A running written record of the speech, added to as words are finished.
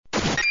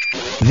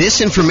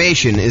This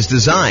information is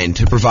designed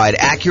to provide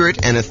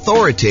accurate and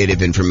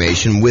authoritative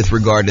information with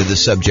regard to the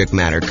subject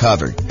matter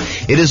covered.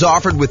 It is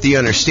offered with the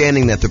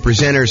understanding that the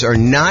presenters are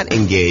not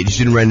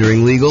engaged in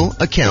rendering legal,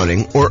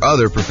 accounting, or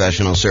other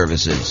professional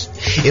services.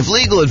 If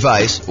legal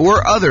advice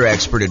or other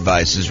expert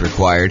advice is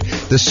required,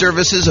 the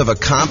services of a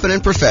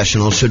competent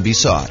professional should be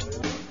sought.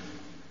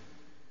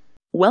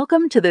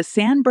 Welcome to the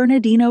San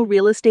Bernardino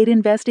Real Estate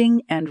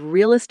Investing and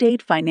Real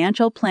Estate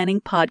Financial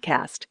Planning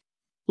Podcast.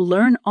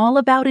 Learn all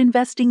about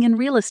investing in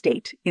real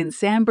estate in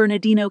San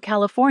Bernardino,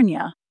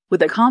 California,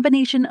 with a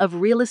combination of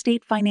real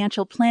estate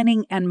financial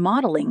planning and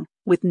modeling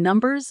with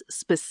numbers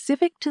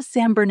specific to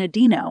San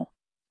Bernardino,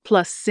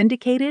 plus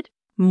syndicated,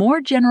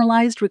 more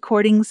generalized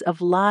recordings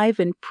of live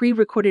and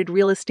pre-recorded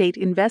real estate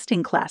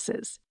investing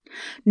classes.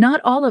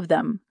 Not all of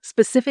them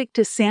specific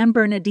to San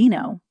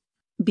Bernardino.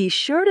 Be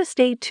sure to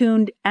stay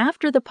tuned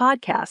after the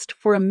podcast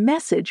for a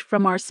message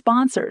from our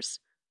sponsors.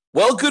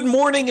 Well, good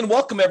morning and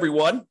welcome,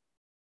 everyone.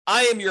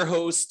 I am your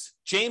host,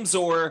 James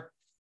Orr,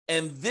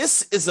 and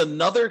this is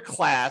another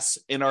class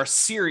in our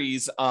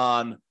series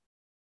on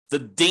the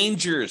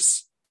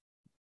dangers,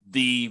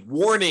 the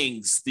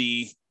warnings,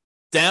 the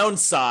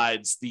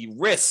downsides, the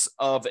risks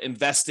of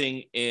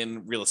investing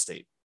in real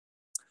estate.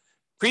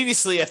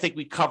 Previously, I think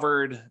we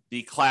covered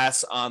the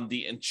class on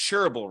the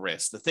insurable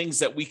risks, the things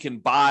that we can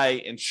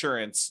buy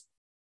insurance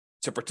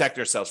to protect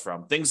ourselves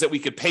from, things that we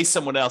could pay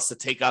someone else to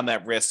take on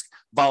that risk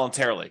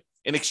voluntarily.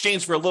 In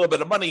exchange for a little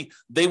bit of money,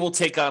 they will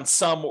take on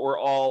some or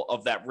all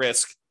of that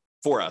risk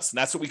for us. And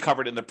that's what we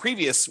covered in the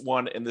previous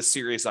one in this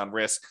series on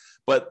risk.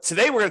 But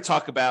today we're going to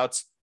talk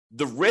about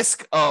the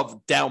risk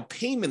of down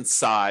payment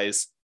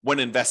size when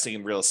investing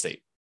in real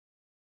estate.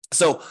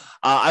 So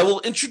I will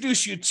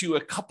introduce you to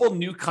a couple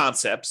new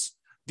concepts.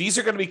 These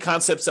are going to be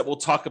concepts that we'll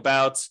talk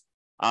about.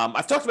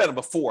 I've talked about them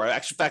before.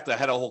 Actually, in fact, I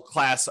had a whole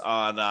class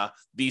on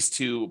these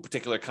two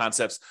particular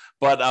concepts,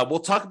 but we'll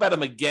talk about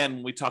them again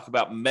when we talk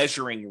about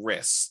measuring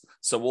risks.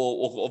 So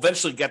we'll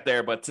eventually get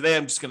there, but today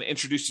I'm just going to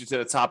introduce you to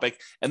the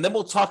topic, and then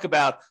we'll talk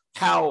about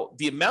how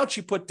the amount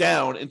you put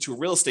down into a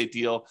real estate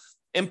deal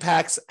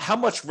impacts how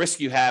much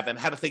risk you have and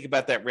how to think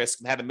about that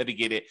risk and how to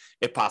mitigate it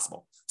if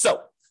possible. So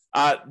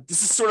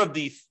this is sort of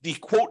the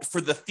quote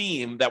for the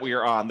theme that we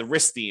are on, the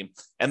risk theme,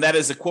 and that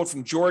is a quote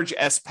from George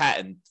S.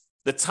 Patton.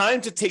 The time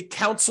to take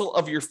counsel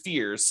of your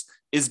fears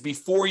is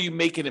before you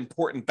make an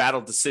important battle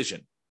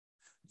decision.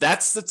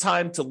 That's the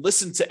time to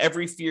listen to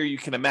every fear you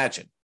can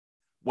imagine.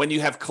 When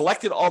you have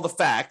collected all the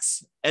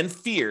facts and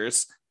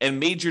fears and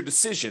made your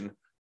decision,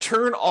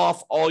 turn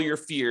off all your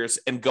fears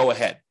and go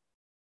ahead.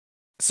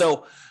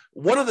 So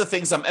one of the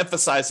things I'm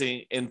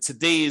emphasizing in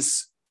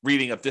today's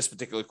reading of this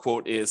particular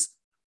quote is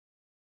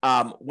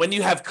when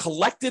you have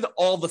collected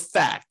all the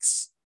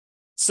facts.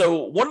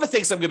 So one of the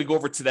things I'm going to go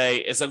over today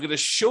is I'm going to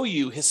show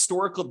you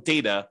historical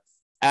data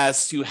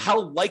as to how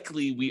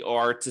likely we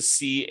are to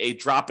see a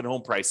drop in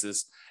home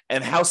prices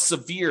and how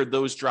severe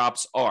those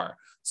drops are.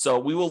 So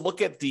we will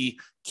look at the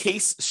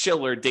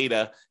Case-Shiller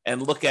data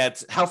and look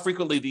at how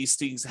frequently these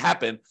things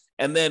happen.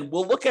 And then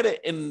we'll look at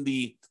it in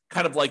the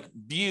kind of like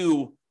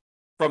view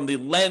from the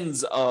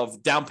lens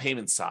of down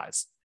payment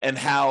size and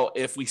how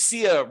if we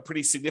see a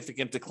pretty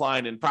significant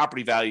decline in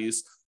property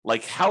values,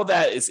 like how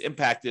that is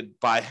impacted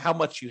by how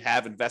much you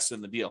have invested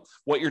in the deal,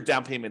 what your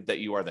down payment that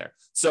you are there.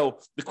 So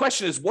the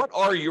question is, what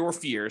are your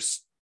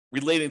fears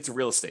relating to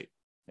real estate?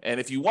 And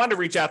if you want to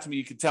reach out to me,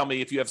 you can tell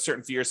me if you have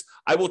certain fears.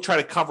 I will try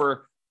to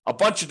cover a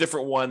bunch of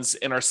different ones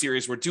in our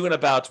series. We're doing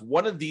about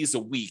one of these a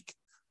week.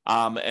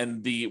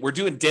 We're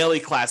doing daily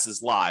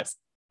classes live.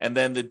 And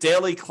then the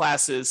daily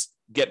classes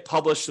get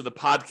published to the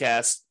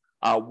podcast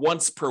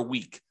once per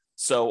week.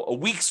 So a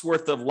week's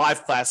worth of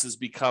live classes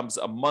becomes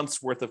a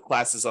month's worth of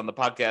classes on the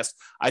podcast.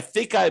 I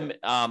think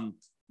I'm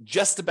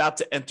just about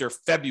to enter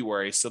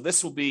February. So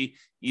this will be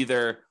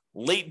either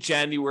late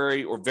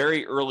January or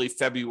very early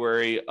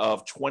February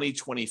of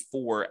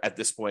 2024 at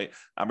this point.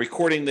 I'm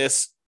recording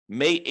this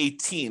May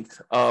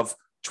 18th of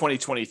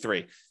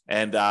 2023.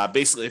 And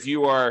basically, if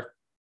you are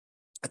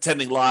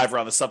attending live or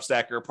on the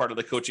Substack or part of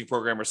the coaching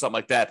program or something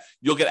like that,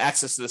 you'll get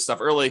access to this stuff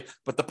early,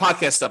 but the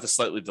podcast stuff is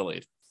slightly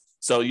delayed.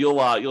 So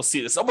you'll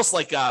see this almost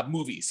like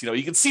movies.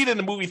 You can see it in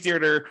the movie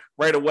theater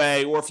right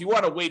away, or if you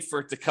want to wait for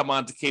it to come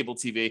on to cable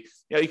TV,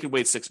 you can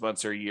wait 6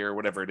 months or a year or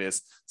whatever it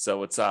is.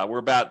 So it's we're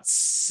about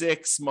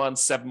 6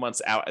 months, 7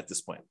 months out at this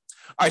point.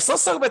 All right, so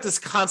let's talk about this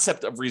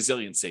concept of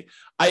resiliency.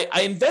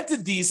 I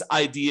invented these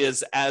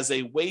ideas as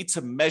a way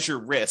to measure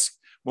risk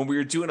when we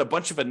were doing a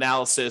bunch of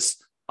analysis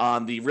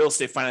on the real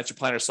estate financial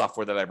planner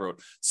software that I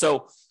wrote.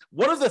 So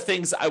one of the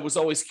things I was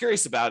always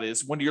curious about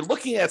is when you're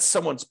looking at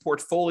someone's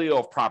portfolio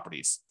of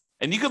properties,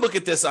 and you could look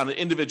at this on an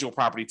individual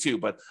property too,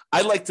 but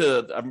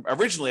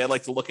originally I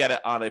like to look at it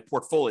on a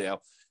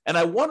portfolio. And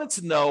I wanted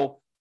to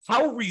know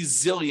how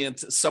resilient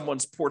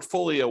someone's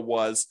portfolio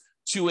was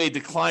to a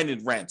decline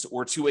in rent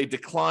or to a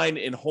decline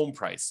in home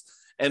price.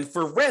 And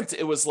for rent,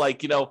 it was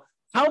like,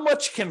 how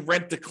much can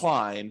rent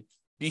decline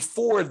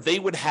before they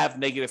would have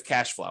negative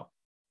cash flow?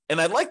 And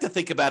I like to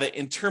think about it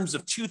in terms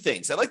of two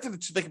things. I like to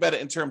think about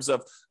it in terms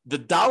of the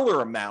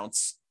dollar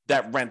amounts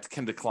that rent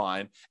can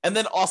decline, and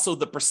then also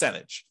the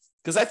percentage.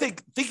 Because I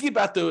think thinking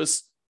about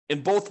those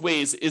in both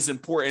ways is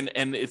important,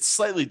 and it's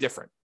slightly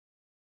different.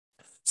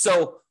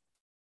 So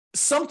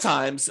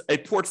sometimes a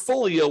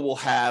portfolio will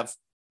have,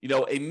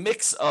 a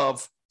mix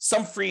of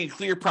some free and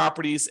clear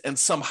properties and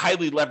some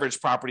highly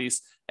leveraged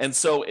properties. And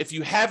so if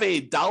you have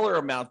a dollar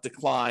amount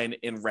decline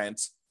in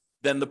rent,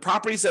 then the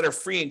properties that are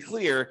free and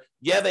clear,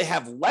 they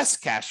have less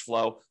cash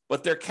flow,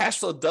 but their cash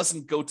flow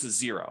doesn't go to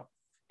zero.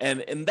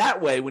 And in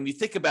that way, when you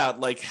think about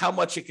like how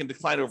much it can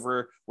decline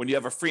over when you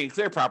have a free and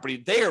clear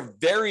property, they are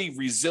very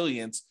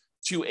resilient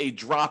to a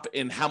drop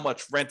in how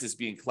much rent is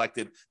being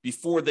collected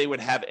before they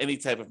would have any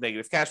type of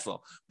negative cash flow.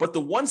 But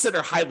the ones that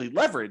are highly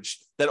leveraged,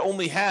 that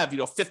only have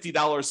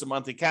 $50 a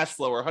month in cash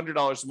flow or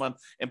 $100 a month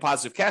in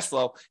positive cash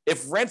flow,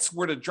 if rents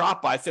were to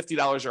drop by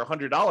 $50 or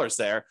 $100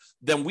 there,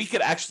 then we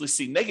could actually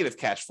see negative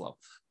cash flow.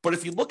 But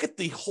if you look at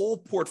the whole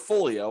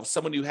portfolio of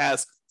someone who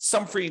has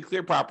some free and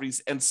clear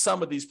properties and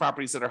some of these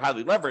properties that are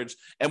highly leveraged,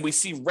 and we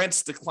see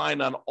rents decline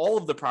on all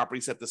of the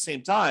properties at the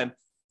same time,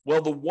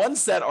 well, the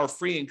ones that are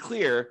free and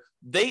clear,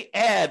 they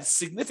add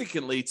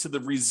significantly to the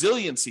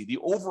resiliency, the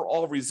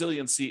overall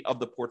resiliency of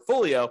the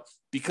portfolio,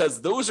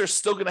 because those are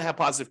still going to have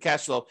positive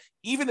cash flow,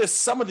 even if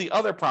some of the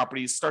other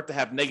properties start to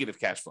have negative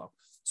cash flow.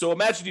 So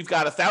imagine you've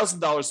got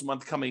 $1,000 a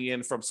month coming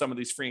in from some of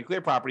these free and clear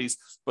properties,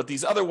 but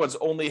these other ones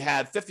only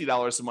had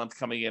 $50 a month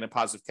coming in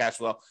positive cash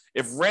flow.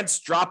 If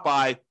rents drop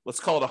by, let's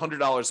call it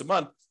 $100 a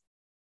month,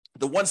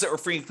 the ones that were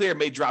free and clear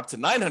may drop to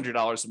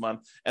 $900 a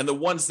month, and the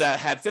ones that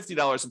had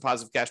 $50 in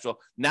positive cash flow,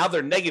 now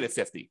they're negative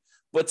 50.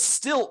 But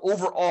still,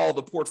 overall,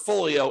 the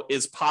portfolio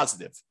is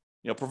positive,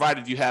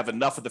 provided you have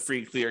enough of the free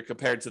and clear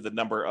compared to the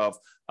number of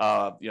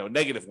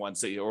negative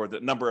ones or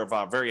the number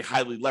of very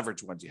highly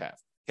leveraged ones you have.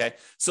 Okay,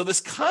 so this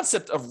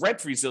concept of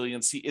rent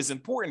resiliency is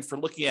important for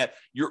looking at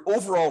your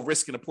overall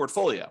risk in a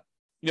portfolio.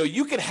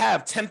 You could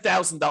have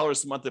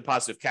 $10,000 a month in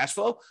positive cash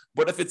flow,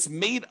 but if it's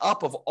made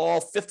up of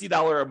all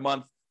 $50 a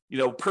month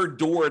per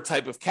door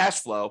type of cash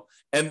flow,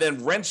 and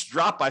then rents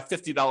drop by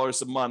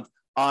 $50 a month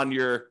on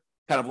your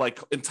kind of like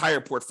entire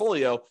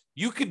portfolio,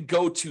 you could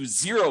go to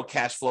zero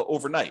cash flow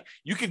overnight.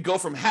 You could go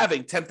from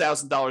having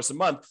 $10,000 a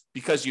month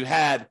because you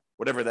had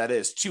whatever that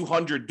is,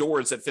 200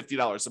 doors at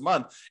 $50 a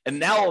month. And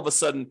now all of a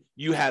sudden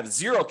you have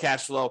zero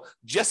cash flow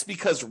just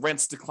because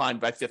rents declined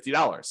by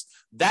 $50.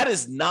 That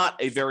is not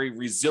a very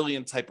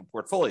resilient type of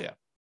portfolio.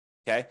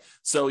 Okay.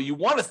 So you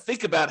want to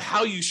think about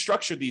how you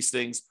structure these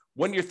things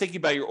when you're thinking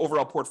about your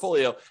overall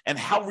portfolio and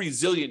how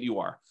resilient you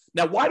are.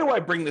 Now, why do I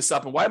bring this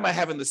up and why am I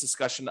having this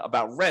discussion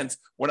about rent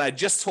when I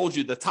just told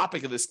you the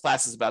topic of this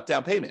class is about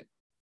down payment?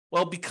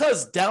 Well,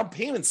 because down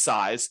payment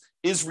size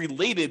is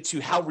related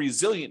to how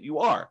resilient you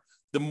are.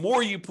 The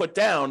more you put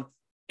down,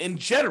 in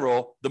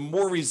general, the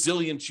more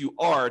resilient you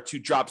are to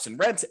drops in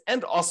rent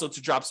and also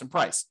to drops in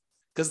price.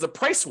 Because the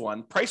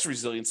price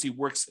resiliency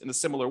works in a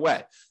similar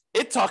way.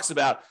 It talks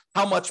about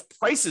how much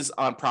prices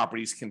on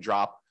properties can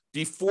drop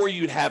before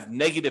you'd have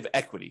negative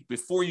equity,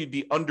 before you'd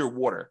be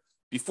underwater,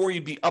 before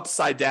you'd be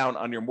upside down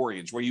on your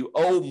mortgage, where you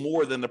owe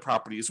more than the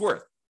property is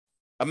worth.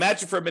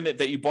 Imagine for a minute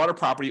that you bought a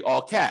property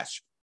all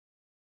cash.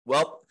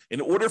 Well,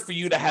 in order for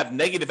you to have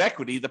negative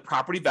equity, the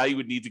property value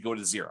would need to go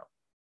to zero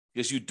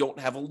because you don't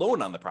have a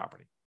loan on the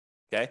property.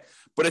 Okay.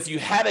 But if you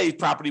had a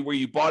property where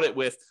you bought it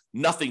with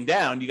nothing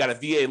down, you got a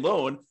VA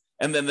loan,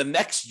 and then the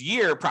next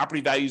year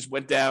property values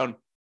went down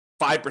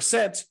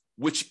 5%,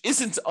 which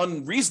isn't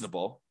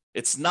unreasonable.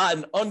 It's not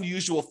an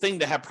unusual thing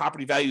to have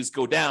property values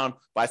go down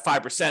by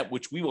 5%,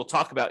 which we will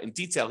talk about in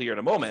detail here in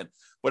a moment.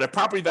 But if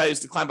property values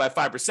decline by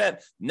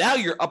 5%, now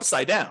you're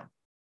upside down.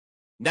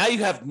 Now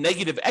you have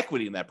negative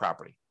equity in that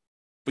property,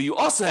 but you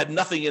also had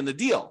nothing in the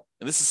deal.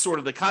 And this is sort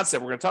of the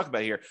concept we're going to talk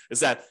about here, is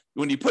that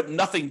when you put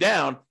nothing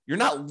down, you're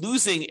not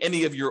losing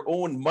any of your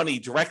own money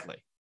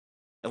directly,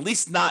 at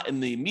least not in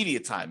the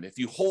immediate time. If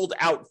you hold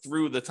out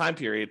through the time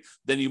period,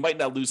 then you might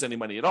not lose any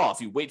money at all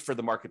if you wait for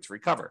the market to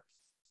recover.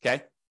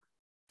 Okay.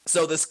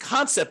 So this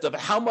concept of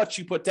how much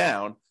you put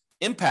down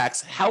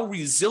impacts how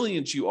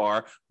resilient you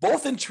are,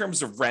 both in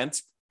terms of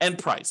rent and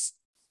price.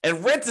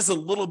 And rent is a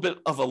little bit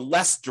of a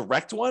less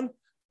direct one,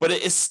 but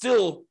it is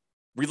still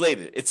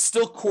related. It's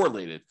still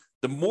correlated.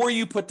 The more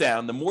you put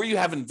down, the more you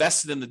have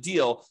invested in the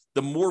deal,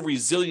 the more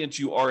resilient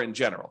you are in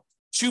general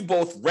to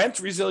both rent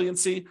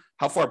resiliency,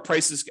 how far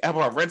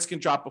rents can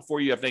drop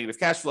before you have negative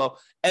cash flow,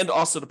 and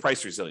also the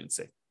price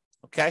resiliency.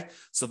 Okay,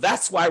 so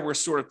that's why we're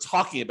sort of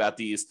talking about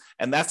these,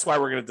 and that's why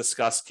we're going to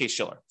discuss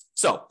Case-Shiller.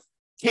 So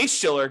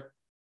Case-Shiller,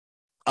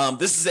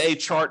 this is a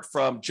chart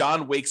from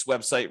John Wake's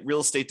website,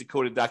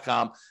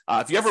 realestatedecoded.com.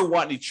 If you ever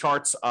want any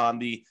charts on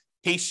the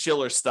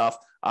Case-Shiller stuff.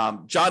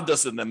 John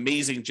does an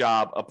amazing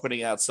job of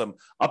putting out some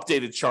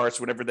updated charts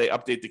whenever they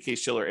update the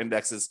Case-Shiller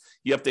indexes.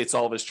 He updates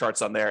all of his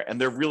charts on there, and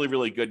they're really,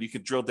 really good. You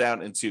can drill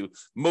down into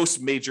most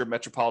major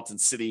metropolitan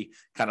city,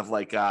 kind of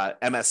like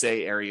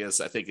MSA areas,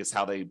 I think is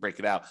how they break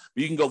it out.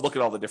 But you can go look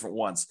at all the different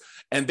ones.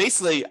 And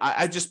basically,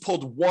 I just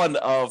pulled one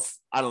of,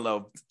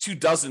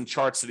 24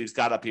 charts that he's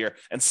got up here.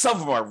 And some of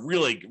them are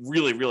really,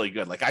 really, really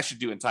good. Like I should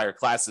do entire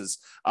classes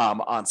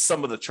on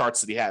some of the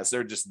charts that he has.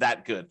 They're just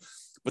that good.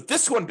 But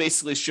this one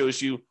basically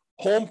shows you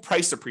home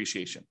price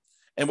appreciation.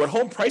 And what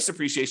home price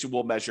appreciation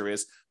will measure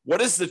is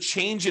what is the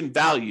change in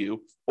value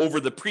over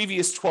the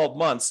previous 12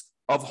 months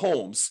of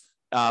homes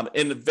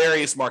in the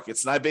various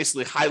markets. And I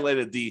basically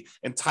highlighted the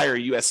entire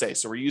USA.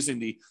 So we're using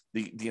the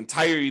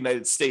entire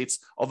United States,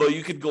 although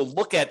you could go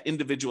look at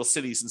individual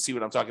cities and see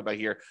what I'm talking about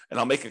here. And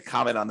I'll make a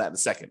comment on that in a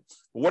second.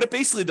 But what it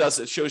basically does,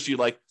 it shows you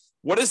like,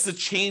 what is the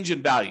change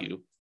in value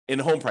in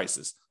home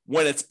prices?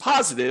 When it's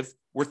positive,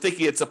 we're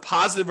thinking it's a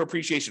positive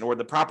appreciation or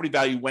the property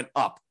value went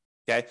up.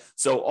 Okay.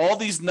 So all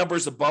these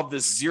numbers above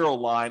this zero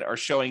line are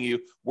showing you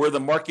where the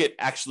market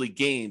actually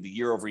gained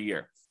year over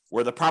year,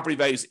 where the property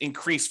values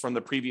increased from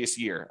the previous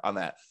year on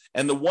that.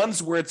 And the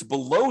ones where it's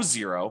below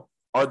zero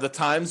are the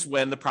times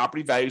when the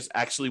property values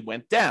actually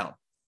went down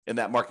in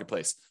that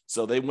marketplace.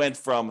 So they went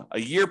from a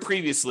year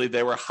previously,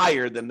 they were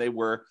higher than they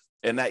were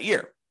in that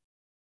year.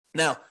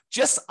 Now,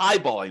 just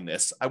eyeballing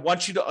this, I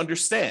want you to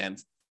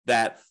understand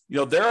that,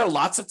 there are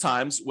lots of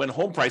times when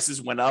home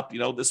prices went up,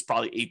 this is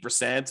probably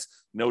 8%,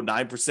 9%,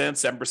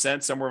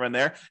 7%, somewhere in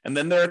there. And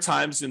then there are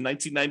times in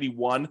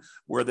 1991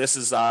 where this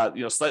is,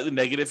 slightly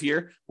negative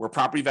here, where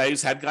property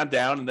values had gone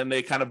down and then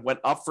they kind of went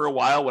up for a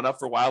while,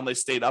 and they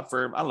stayed up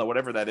for,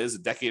 whatever that is, a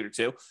decade or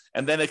two.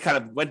 And then it kind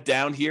of went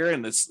down here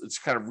and it's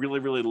kind of really,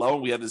 really low.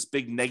 And we had this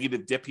big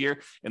negative dip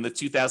here in the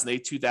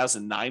 2008,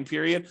 2009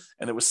 period.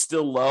 And it was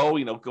still low,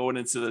 going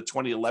into the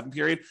 2011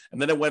 period.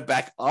 And then it went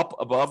back up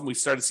above and we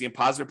started seeing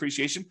positive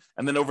appreciation.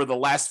 And then over the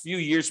last few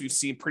years, we've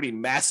seen pretty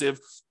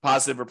massive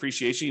positive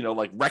appreciation,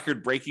 like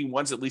record breaking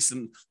ones, at least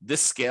in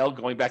this scale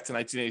going back to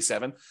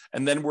 1987.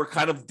 And then we're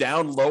kind of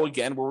down low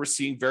again where we're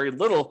seeing very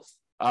little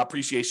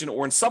appreciation,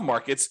 or in some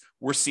markets,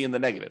 we're seeing the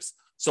negatives.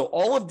 So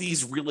all of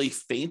these really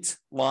faint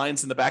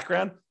lines in the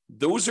background,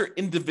 those are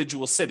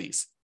individual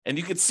cities. And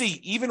you can see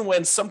even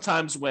when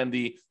sometimes when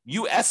the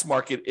US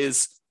market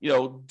is,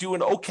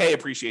 doing okay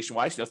appreciation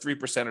wise,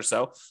 3% or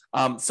so,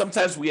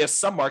 sometimes we have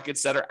some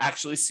markets that are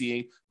actually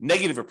seeing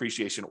negative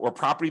appreciation or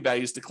property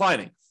values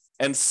declining.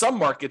 And some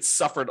markets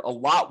suffered a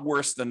lot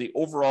worse than the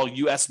overall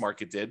US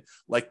market did.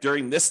 Like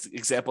during this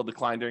example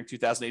decline during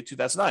 2008,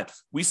 2009,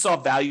 we saw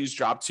values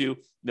drop to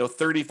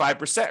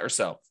 35% or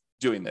so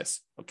doing this.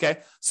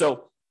 Okay.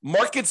 So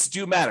markets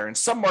do matter. And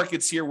some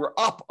markets here were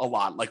up a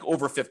lot, like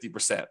over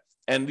 50%.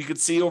 And you could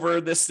see over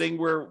this thing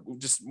where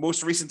just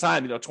most recent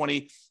time,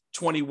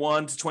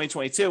 2021 to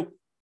 2022,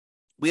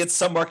 we had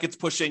some markets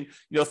pushing,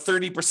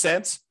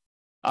 30%,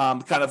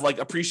 kind of like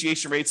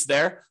appreciation rates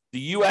there. The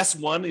US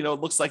one, it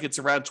looks like it's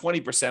around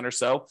 20% or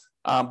so.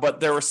 But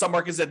there were some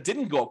markets that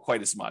didn't go up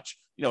quite as much,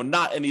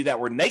 not any that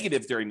were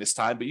negative during this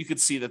time, but you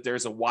could see that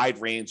there's a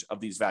wide range of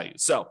these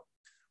values. So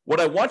what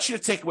I want you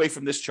to take away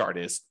from this chart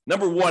is,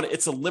 number one,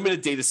 it's a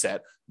limited data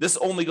set. This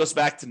only goes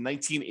back to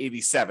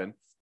 1987.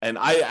 And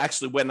I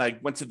actually, when I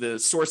went to the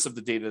source of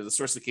the data, the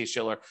source of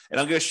Case-Shiller, and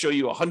I'm going to show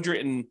you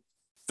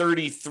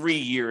 133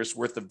 years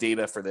worth of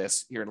data for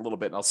this here in a little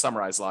bit, and I'll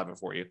summarize a lot of it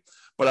for you.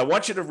 But I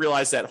want you to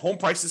realize that home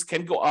prices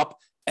can go up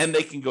and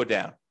they can go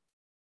down.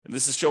 And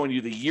this is showing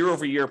you the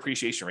year-over-year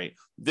appreciation rate.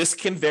 This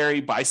can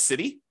vary by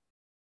city.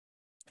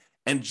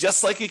 And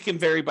just like it can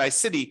vary by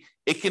city,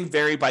 it can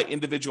vary by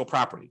individual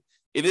property.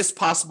 It is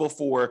possible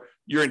for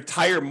your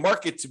entire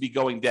market to be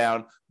going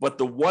down, but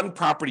the one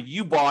property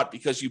you bought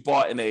because you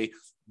bought in a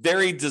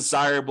very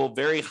desirable,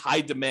 very high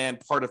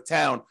demand part of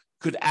town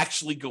could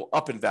actually go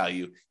up in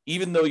value,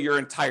 even though your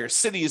entire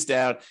city is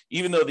down,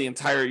 even though the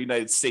entire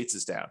United States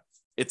is down.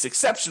 It's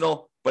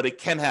exceptional, but it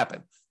can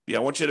happen. I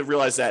want you to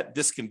realize that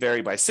this can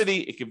vary by city,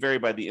 it can vary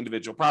by the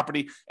individual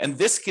property, and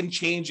this can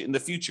change in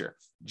the future.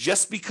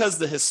 Just because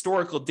the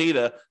historical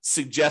data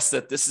suggests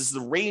that this is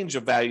the range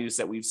of values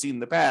that we've seen in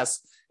the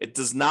past, it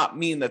does not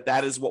mean that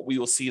that is what we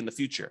will see in the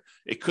future.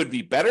 It could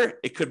be better,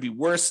 it could be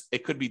worse,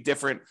 it could be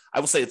different.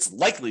 I will say it's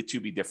likely to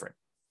be different.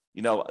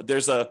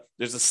 There's a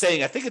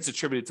saying, I think it's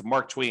attributed to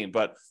Mark Twain,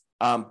 but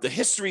the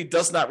history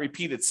does not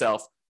repeat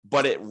itself,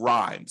 but it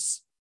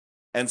rhymes.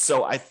 And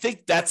so I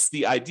think that's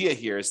the idea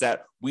here, is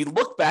that we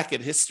look back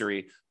at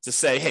history to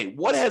say, hey,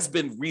 what has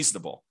been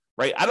reasonable,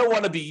 right? I don't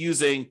want to be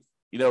using,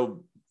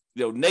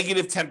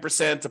 negative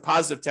 10% to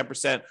positive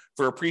 10%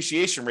 for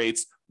appreciation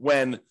rates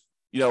when,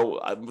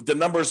 the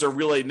numbers are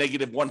really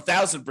negative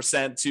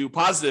 1,000% to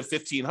positive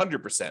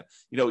 1,500%.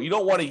 You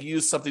don't want to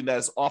use something that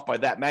is off by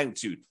that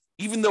magnitude.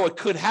 Even though it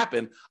could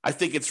happen, I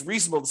think it's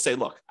reasonable to say,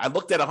 look, I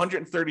looked at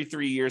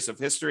 133 years of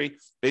history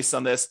based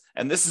on this,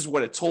 and this is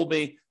what it told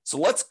me. So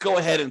let's go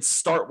ahead and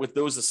start with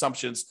those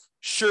assumptions.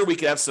 Sure, we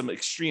could have some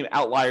extreme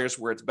outliers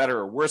where it's better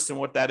or worse than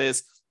what that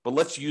is, but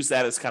let's use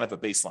that as kind of a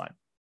baseline.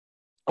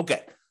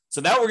 Okay, So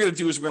now what we're going to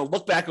do is we're going to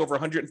look back over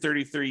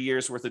 133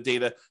 years worth of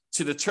data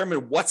to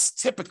determine what's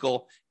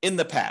typical in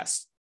the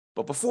past.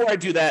 But before I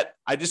do that,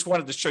 I just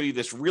wanted to show you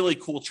this really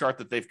cool chart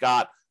that they've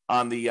got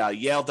on the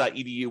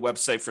Yale.edu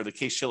website for the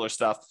Case-Shiller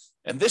stuff.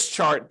 And this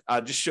chart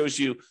just shows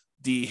you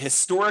the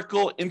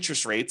historical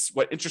interest rates,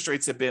 what interest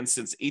rates have been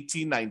since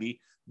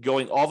 1890,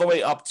 going all the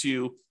way up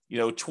to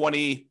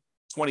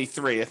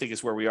 2023, I think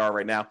is where we are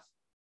right now.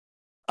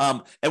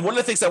 And one of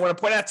the things I want to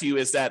point out to you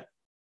is that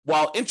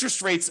while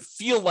interest rates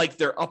feel like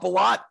they're up a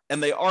lot,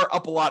 and they are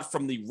up a lot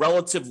from the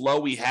relative low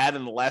we had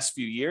in the last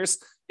few years,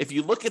 if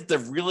you look at the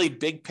really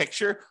big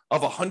picture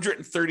of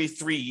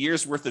 133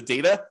 years worth of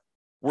data,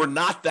 we're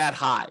not that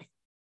high.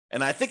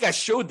 And I think I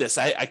showed this.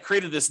 I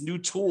created this new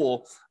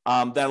tool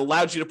that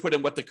allowed you to put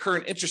in what the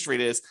current interest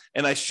rate is.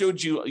 And I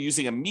showed you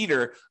using a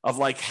meter of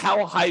like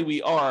how high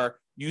we are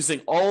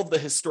using all of the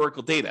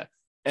historical data.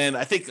 And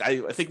I think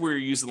we were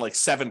using like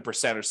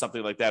 7% or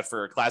something like that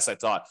for a class I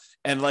taught.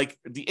 And like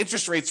the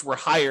interest rates were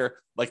higher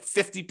like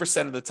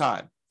 50% of the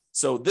time.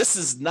 So this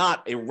is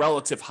not a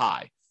relative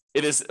high.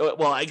 It is,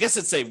 well, I guess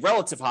it's a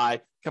relative high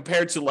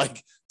compared to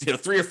like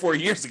 3 or 4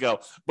 years ago.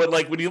 But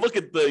like when you look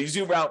at you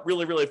zoom out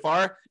really, really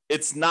far,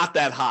 it's not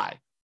that high.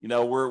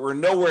 We're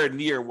nowhere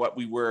near what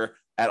we were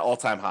at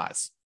all-time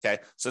highs.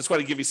 Okay. So I just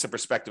want to give you some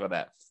perspective on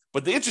that.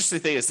 But the interesting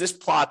thing is this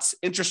plots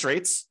interest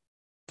rates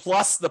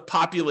plus the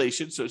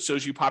population. So it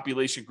shows you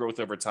population growth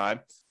over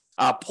time.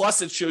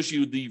 Plus it shows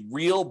you the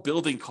real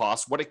building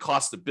costs, what it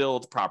costs to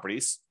build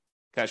properties.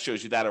 Kind of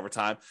shows you that over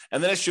time.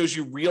 And then it shows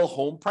you real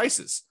home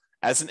prices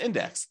as an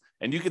index.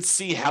 And you can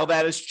see how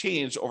that has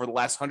changed over the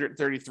last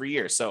 133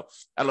 years. So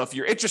I don't know if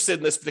you're interested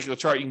in this particular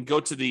chart, you can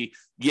go to the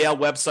Yale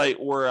website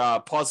or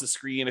pause the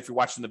screen if you're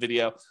watching the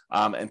video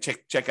and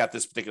check out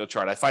this particular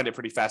chart. I find it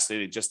pretty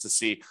fascinating just to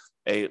see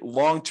a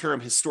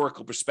long-term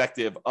historical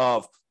perspective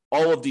of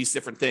all of these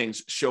different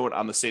things shown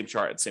on the same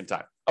chart at the same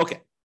time.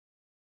 Okay.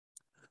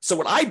 So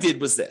what I did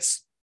was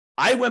this.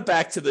 I went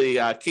back to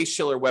the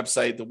Case-Shiller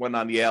website, the one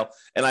on Yale,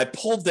 and I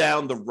pulled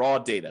down the raw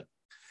data.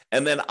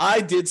 And then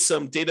I did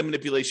some data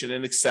manipulation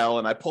in Excel,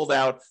 and I pulled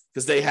out,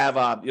 because they have,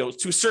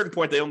 to a certain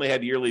point, they only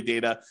had yearly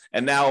data.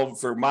 And now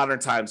for modern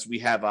times, we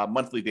have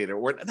monthly data,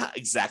 or not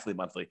exactly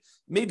monthly.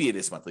 Maybe it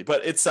is monthly,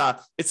 but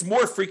it's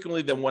more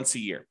frequently than once a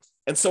year.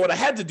 And so what I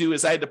had to do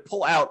is I had to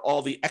pull out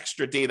all the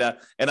extra data,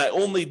 and I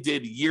only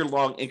did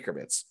year-long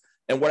increments.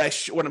 And what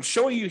I'm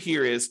showing you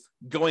here is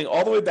going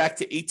all the way back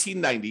to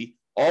 1890,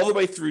 all the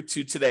way through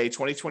to today,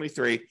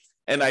 2023.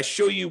 And I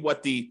show you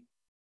what the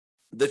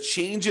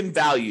change in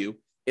value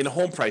in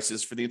home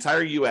prices for the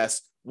entire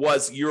US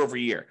was year over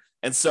year.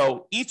 And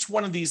so each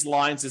one of these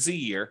lines is a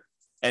year.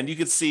 And you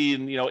can see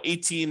in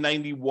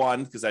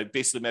 1891, because I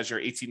basically measure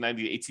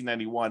 1890 to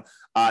 1891,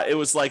 it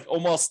was like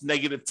almost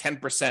negative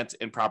 10%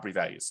 in property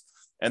values.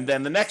 And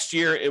then the next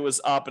year it was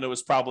up, and it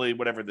was probably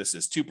whatever this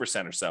is,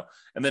 2% or so.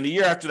 And then the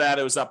year after that,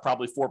 it was up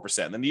probably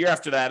 4%. And then the year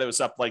after that, it was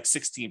up like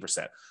 16%.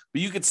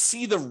 But you could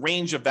see the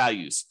range of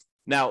values.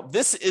 Now,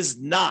 this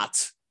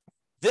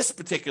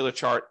particular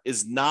chart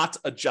is not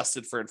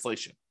adjusted for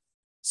inflation.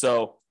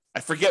 So I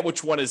forget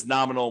which one is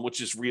nominal and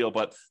which is real,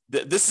 but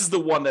this is the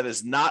one that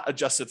is not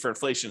adjusted for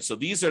inflation. So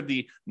these are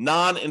the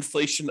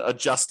non-inflation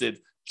adjusted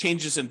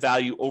changes in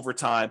value over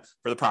time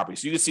for the property.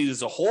 So you can see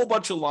there's a whole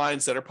bunch of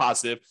lines that are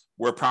positive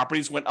where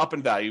properties went up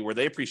in value, where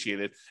they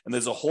appreciated, and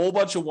there's a whole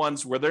bunch of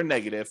ones where they're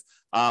negative,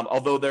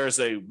 although there's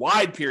a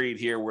wide period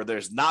here where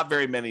there's not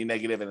very many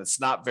negative, and it's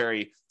not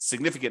very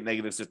significant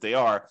negatives if they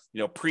are.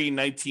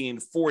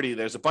 Pre-1940,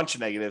 there's a bunch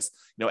of negatives.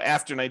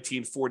 After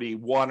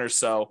 1941 or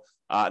so,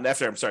 and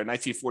after,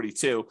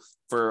 1942,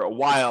 for a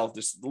while,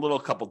 there's a little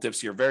couple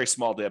dips here, very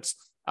small dips.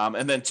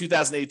 And then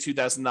 2008,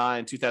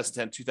 2009,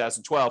 2010,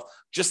 2012,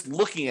 just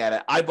looking at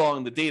it,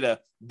 eyeballing the data,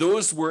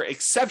 those were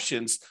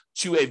exceptions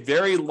to a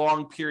very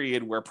long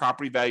period where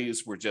property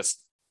values were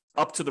just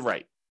up to the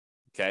right.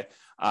 Okay.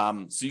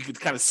 So you could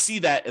kind of see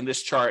that in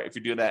this chart if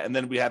you're doing that. And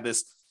then we have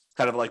this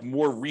kind of like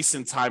more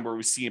recent time where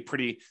we see a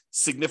pretty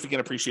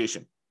significant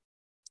appreciation.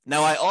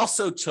 Now, I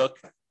also took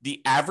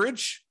the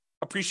average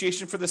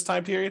appreciation for this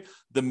time period,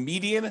 the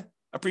median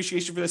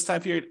appreciation for this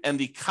time period, and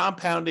the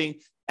compounding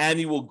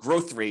annual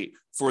growth rate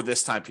for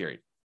this time period.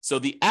 So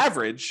the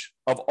average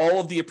of all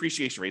of the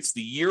appreciation rates,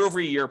 the year over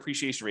year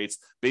appreciation rates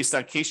based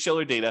on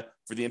Case-Shiller data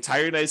for the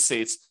entire United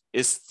States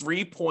is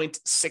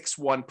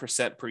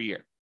 3.61% per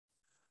year.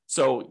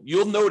 So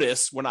you'll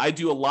notice when I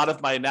do a lot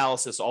of my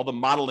analysis, all the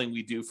modeling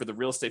we do for the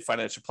real estate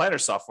financial planner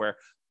software,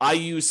 I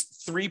use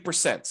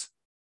 3%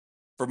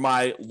 for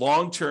my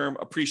long-term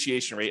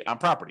appreciation rate on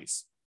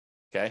properties.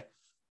 Okay.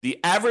 The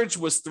average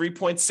was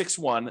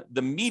 3.61.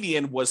 The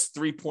median was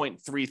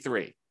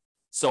 3.33.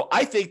 So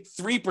I think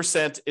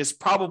 3% is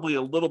probably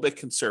a little bit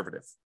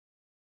conservative.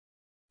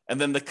 And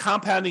then the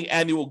compounding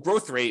annual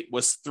growth rate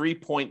was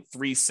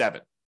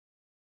 3.37.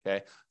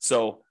 Okay.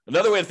 So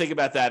another way to think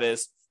about that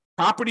is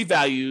property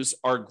values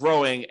are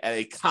growing at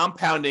a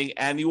compounding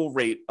annual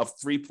rate of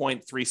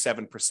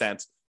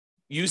 3.37%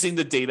 using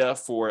the data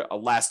for the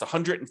last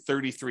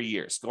 133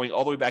 years, going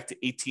all the way back to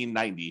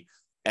 1890.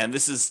 And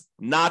this is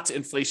not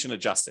inflation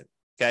adjusted.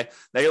 Okay.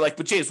 Now you're like,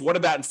 but James, what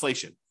about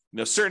inflation?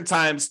 Certain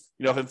times,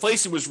 if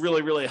inflation was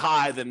really, really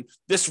high, then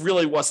this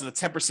really wasn't a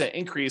 10%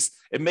 increase.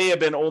 It may have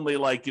been only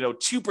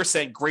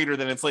 2% greater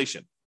than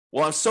inflation.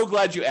 Well, I'm so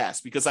glad you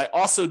asked, because I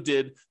also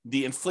did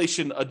the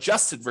inflation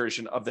adjusted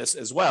version of this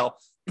as well.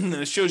 And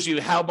it shows you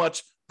how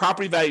much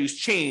property values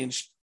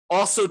changed,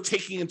 also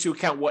taking into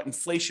account what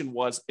inflation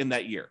was in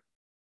that year.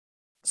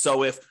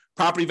 So if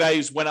property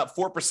values went up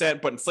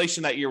 4%, but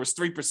inflation that year was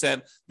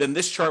 3%, then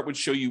this chart would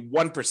show you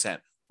 1%,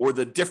 or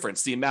the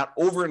difference, the amount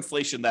over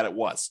inflation that it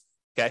was.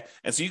 Okay.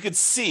 And so you could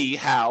see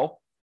how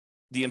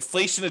the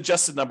inflation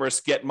adjusted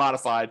numbers get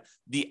modified.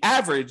 The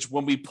average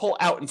when we pull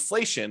out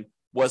inflation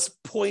was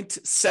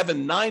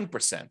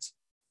 0.79%.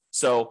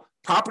 So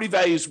property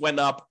values went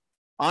up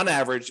on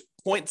average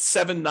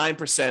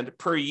 0.79%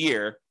 per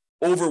year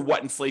over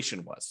what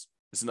inflation was,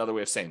 is another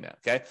way of saying that.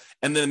 Okay.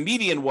 And then the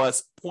median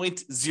was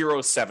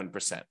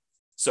 0.07%.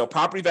 So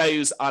property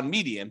values on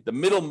median, the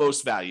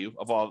middlemost value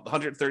of all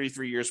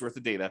 133 years worth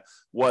of data,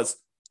 was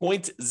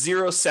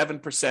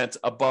 0.07%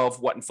 above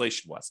what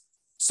inflation was.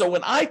 So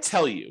when I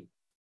tell you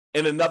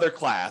in another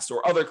class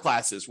or other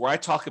classes where I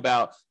talk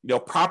about,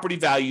 property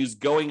values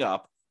going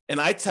up, and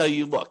I tell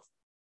you, look,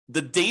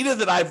 the data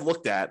that I've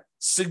looked at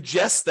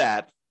suggests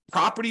that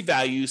property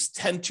values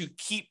tend to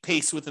keep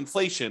pace with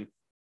inflation,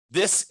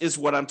 this is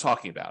what I'm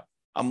talking about.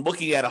 I'm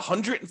looking at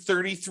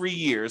 133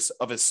 years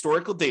of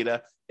historical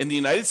data in the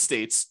United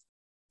States.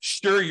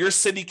 Sure, your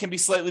city can be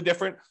slightly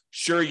different.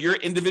 Sure, your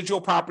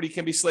individual property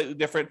can be slightly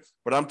different.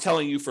 But I'm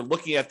telling you, for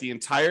looking at the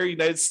entire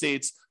United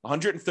States,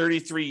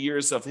 133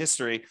 years of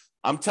history,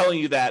 I'm telling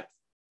you that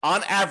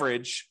on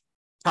average,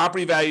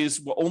 property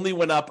values only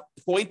went up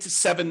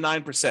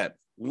 0.79%,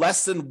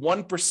 less than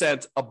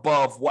 1%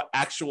 above what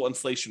actual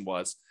inflation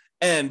was.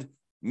 And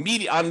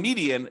on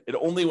median, it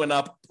only went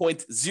up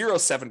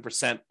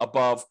 0.07%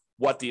 above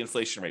what the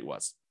inflation rate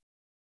was.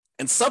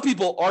 And some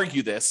people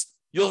argue this.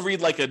 You'll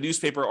read a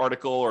newspaper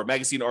article or a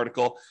magazine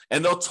article,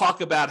 and they'll talk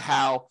about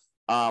how,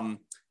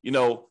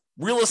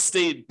 real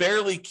estate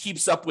barely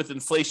keeps up with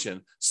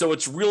inflation, so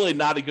it's really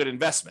not a good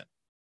investment.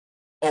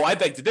 Oh, I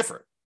beg to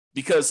differ,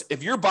 because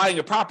if you're buying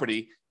a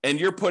property and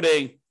you're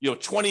putting,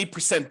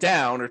 20%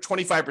 down or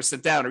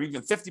 25% down or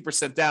even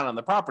 50% down on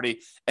the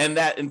property, and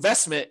that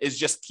investment is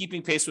just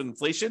keeping pace with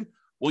inflation,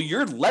 well,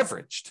 you're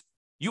leveraged.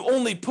 You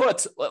only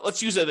put,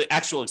 let's use an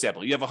actual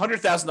example. You have a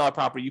 $100,000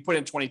 property, you put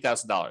in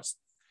 $20,000.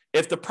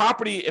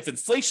 If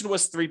inflation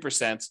was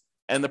 3%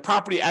 and the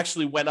property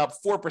actually went up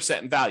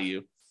 4% in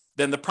value,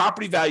 then the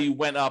property value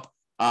went up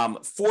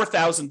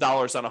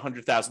 $4,000 on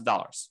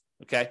 $100,000.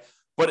 Okay.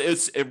 But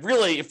it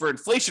really, for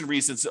inflation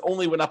reasons, it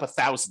only went up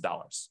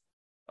 $1,000.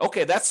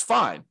 Okay. That's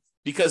fine,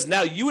 because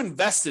now you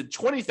invested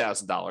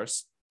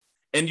 $20,000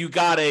 and you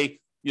got a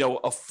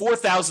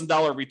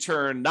 $4,000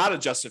 return, not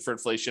adjusted for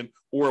inflation,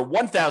 or a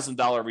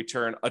 $1,000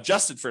 return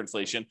adjusted for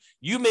inflation.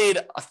 You made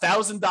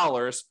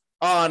 $1,000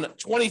 on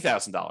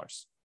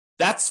 $20,000.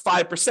 That's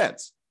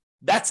 5%.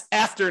 That's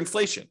after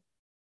inflation.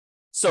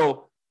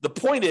 So the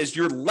point is,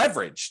 you're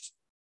leveraged.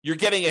 You're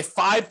getting a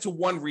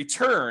 5-to-1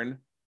 return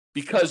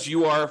because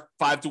you are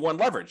 5-to-1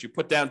 leverage. You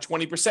put down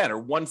 20%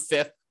 or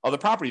 1/5 of the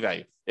property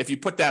value. If you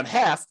put down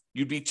half,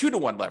 you'd be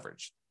 2-to-1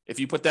 leverage. If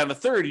you put down a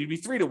third, you'd be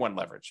 3-to-1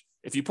 leverage.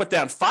 If you put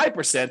down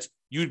 5%,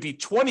 you'd be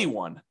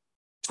 20-to-1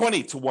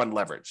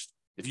 leveraged.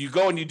 If you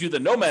go and you do the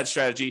nomad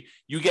strategy,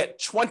 you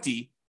get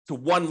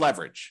 20-to-1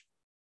 leverage.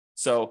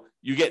 So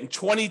you're getting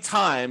 20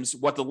 times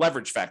what the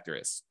leverage factor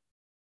is.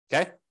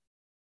 Okay.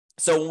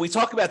 So when we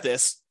talk about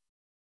this,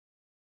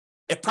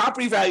 if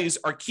property values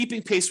are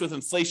keeping pace with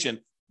inflation,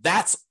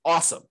 that's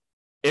awesome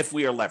if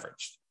we are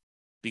leveraged,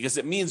 because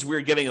it means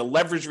we're getting a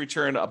leverage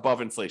return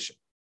above inflation.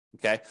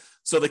 Okay.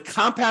 So the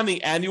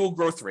compounding annual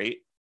growth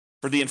rate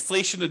for the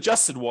inflation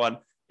adjusted one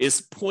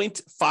is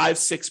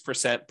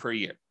 0.56% per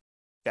year.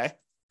 Okay.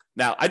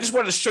 Now, I just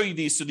wanted to show you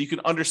these so that you can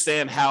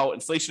understand how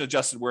inflation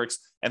adjusted works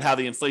and how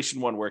the inflation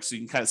one works. So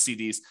you can kind of see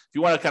these. If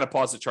you want to kind of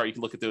pause the chart, you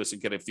can look at those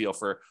and get a feel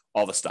for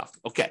all the stuff.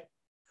 Okay.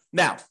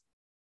 Now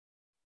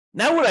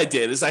what I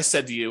did is I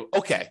said to you,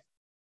 okay,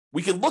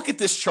 we can look at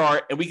this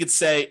chart and we could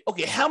say,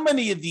 okay, how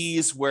many of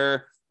these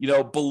were,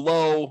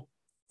 below,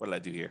 what did I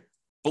do here?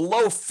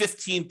 Below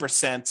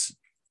 15%.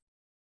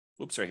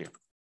 Whoops, right here.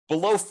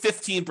 Below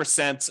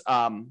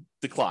 15%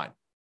 decline.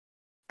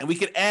 And we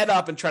could add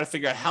up and try to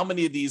figure out how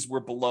many of these were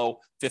below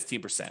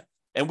 15%.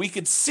 And we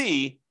could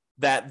see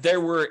that there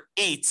were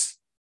 8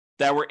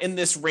 that were in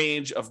this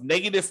range of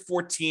negative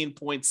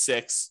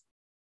 14.6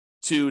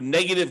 to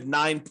negative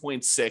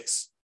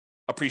 9.6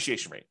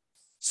 appreciation rate.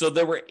 So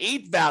there were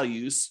 8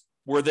 values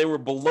where they were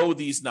below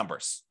these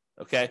numbers.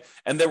 Okay.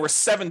 And there were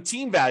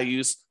 17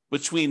 values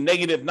between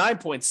negative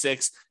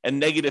 9.6 and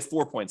negative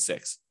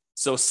 4.6.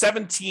 So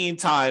 17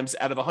 times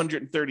out of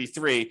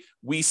 133,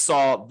 we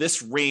saw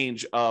this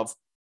range of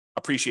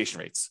appreciation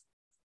rates.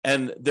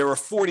 And there were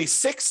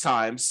 46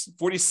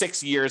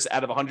 years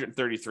out of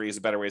 133 is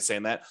a better way of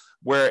saying that,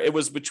 where it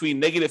was between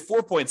negative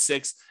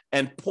 4.6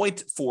 and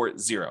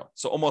 0.40.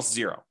 So almost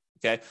zero.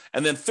 Okay.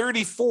 And then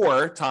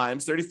 34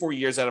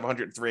 years out of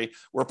 103,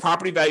 where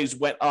property values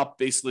went up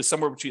basically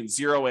somewhere between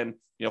 0 and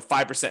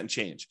 5% and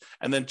change.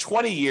 And then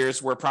 20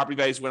 years where property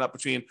values went up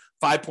between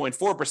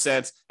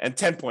 5.4% and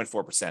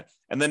 10.4%.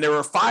 And then there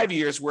were 5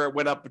 years where it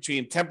went up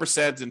between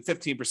 10% and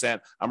 15%.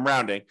 I'm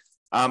rounding.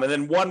 And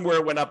then one where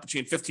it went up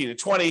between 15 and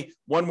 20,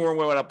 one where it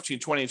went up between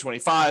 20 and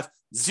 25,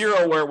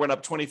 0 where it went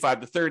up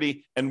 25 to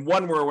 30, and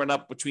one where it went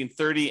up between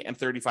 30 and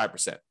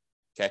 35%.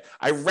 Okay.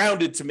 I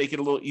rounded to make it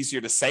a little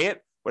easier to say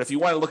it, but if you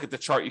want to look at the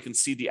chart, you can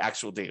see the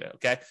actual data.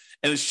 Okay.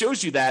 And it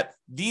shows you that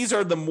these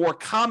are the more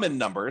common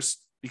numbers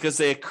because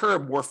they occur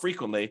more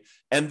frequently.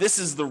 And this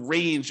is the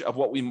range of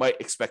what we might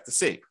expect to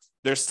see.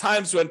 There's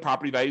times when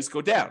property values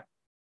go down,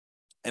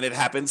 and it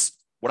happens,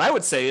 what I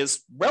would say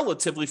is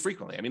relatively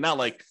frequently. I mean, not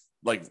like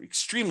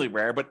extremely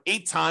rare, but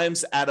 8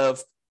 times out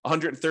of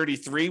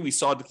 133, we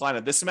saw a decline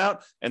of this amount,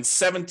 and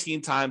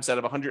 17 times out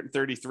of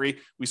 133,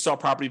 we saw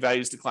property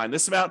values decline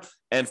this amount,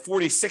 and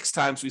 46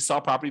 times we saw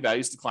property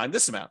values decline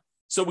this amount.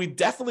 So we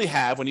definitely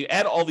have, when you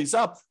add all these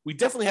up, we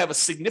definitely have a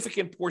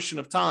significant portion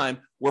of time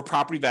where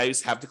property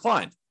values have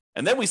declined.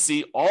 And then we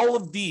see all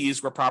of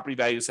these where property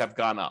values have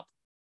gone up.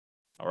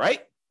 All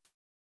right.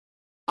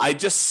 I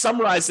just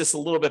summarized this a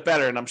little bit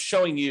better, and I'm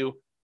showing you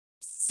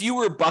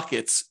fewer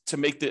buckets to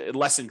make the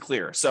lesson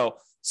clearer. So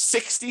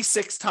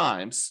 66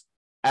 times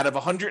out of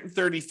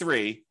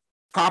 133,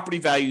 property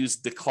values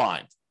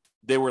declined.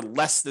 They were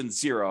less than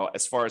 0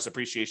 as far as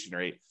appreciation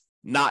rate,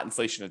 not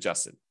inflation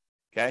adjusted.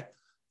 Okay.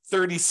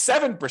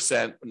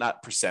 37%,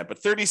 not percent, but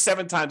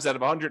 37 times out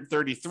of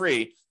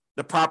 133,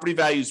 the property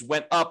values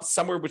went up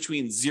somewhere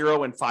between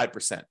 0 and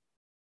 5%.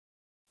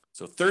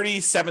 So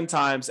 37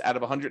 times out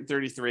of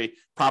 133,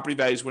 property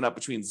values went up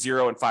between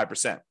 0 and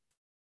 5%.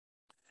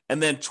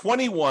 And then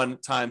 21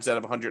 times out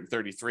of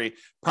 133,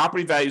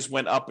 property values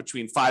went up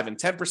between 5 and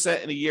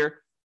 10% in a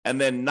year.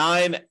 And then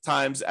 9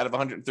 times out of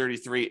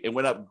 133, it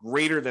went up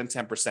greater than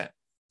 10%.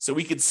 So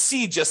we could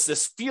see just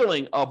this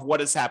feeling of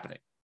what is happening.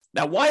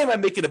 Now, why am I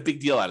making a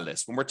big deal out of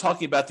this when we're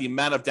talking about the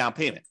amount of down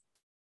payment?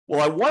 Well,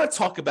 I want to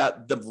talk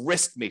about the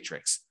risk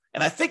matrix.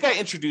 And I think I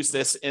introduced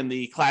this in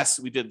the class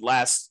we did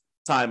last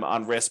time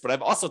on risk, but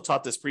I've also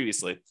taught this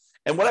previously.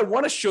 And what I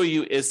want to show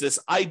you is this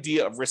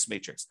idea of risk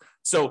matrix.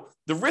 So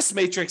the risk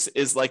matrix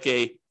is like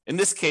in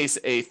this case,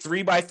 a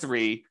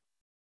 3x3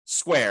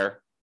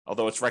 square,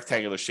 although it's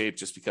rectangular shape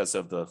just because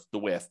of the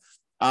width.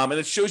 And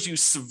it shows you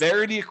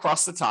severity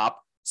across the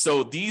top.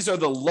 So these are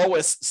the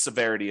lowest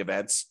severity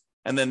events.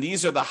 And then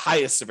these are the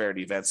highest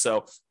severity events.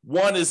 So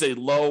 1 is a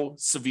low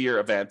severe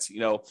event,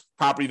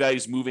 property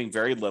values moving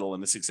very little in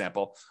this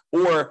example,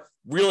 or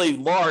really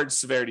large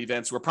severity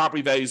events where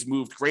property values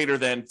moved greater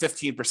than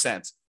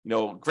 15%,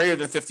 greater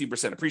than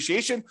 15%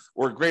 appreciation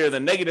or greater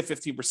than negative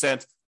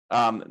 15%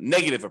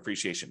 negative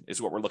appreciation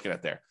is what we're looking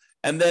at there.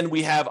 And then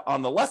we have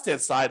on the left-hand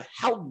side,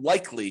 how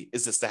likely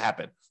is this to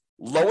happen?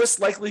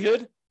 Lowest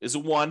likelihood is a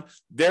 1,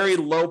 very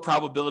low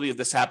probability of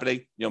this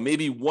happening,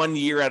 maybe 1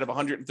 year out of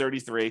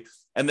 133.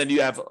 And then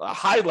you have a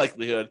high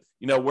likelihood,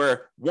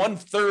 where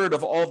 1/3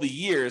 of all the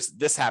years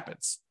this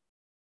happens.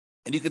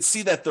 And you can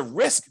see that the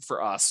risk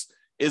for us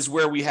is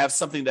where we have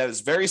something that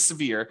is very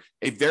severe,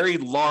 a very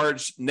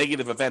large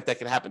negative event that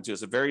can happen to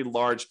us, a very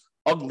large,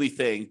 ugly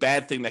thing,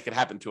 bad thing that can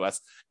happen to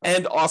us.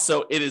 And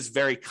also it is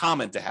very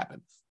common to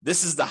happen.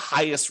 This is the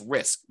highest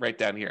risk right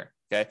down here.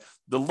 Okay.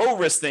 The low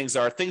risk things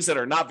are things that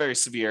are not very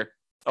severe.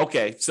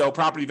 Okay, so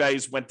property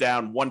values went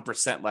down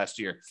 1% last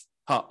year.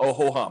 Oh,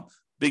 ho hum.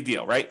 Big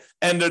deal, right?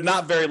 And they're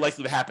not very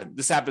likely to happen.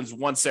 This happens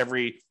once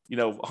every,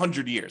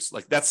 100 years.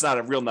 Like that's not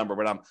a real number,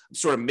 but I'm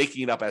sort of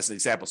making it up as an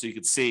example. So you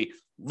can see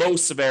low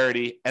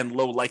severity and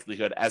low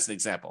likelihood as an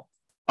example.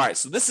 All right,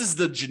 so this is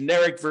the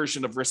generic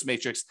version of risk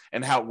matrix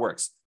and how it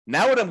works.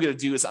 Now what I'm going to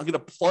do is I'm going to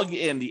plug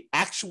in the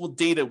actual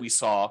data we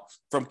saw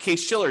from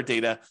Case-Shiller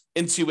data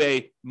into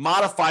a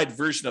modified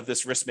version of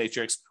this risk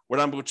matrix,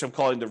 which I'm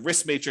calling the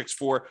risk matrix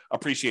for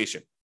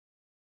appreciation.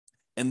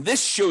 And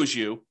this shows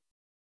you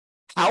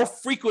how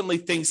frequently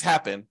things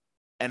happen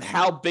and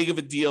how big of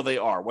a deal they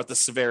are, what the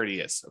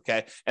severity is,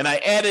 okay? And I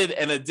added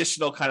an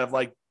additional kind of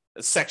like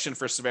a section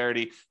for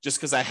severity just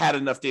because I had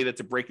enough data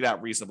to break it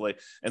out reasonably.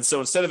 And so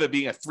instead of it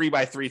being a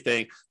 3x3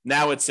 thing,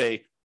 now it's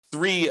a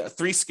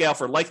three scale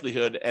for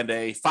likelihood and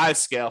a 5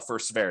 scale for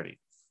severity.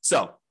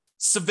 So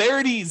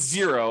severity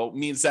 0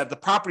 means that the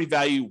property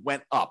value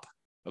went up,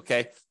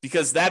 okay?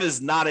 Because that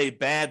is not a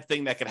bad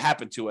thing that could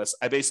happen to us.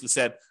 I basically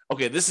said,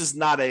 okay, this is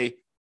not a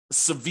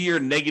severe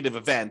negative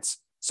event.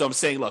 So I'm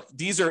saying, look,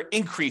 these are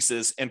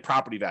increases in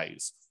property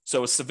values.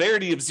 So a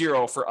severity of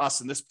 0 for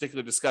us in this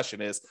particular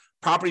discussion is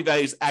property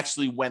values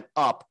actually went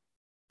up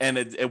and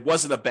it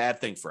wasn't a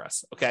bad thing for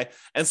us, okay?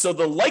 And so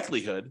the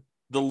likelihood,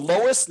 the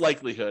lowest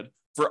likelihood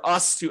for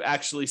us to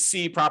actually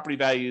see property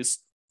values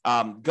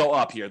go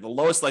up here, the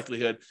lowest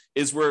likelihood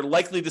is we're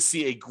likely to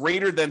see a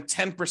greater than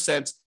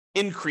 10%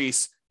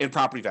 increase in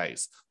property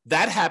values.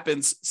 That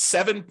happens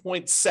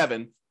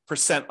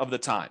 7.7% of the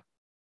time.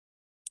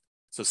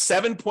 So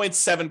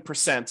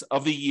 7.7%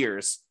 of the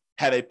years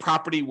had a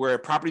property where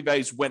property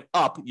values went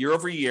up year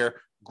over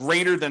year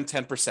greater than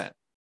 10%.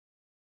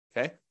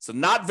 Okay, so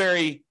not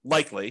very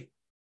likely,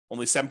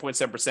 only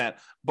 7.7%,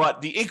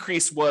 but the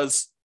increase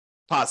was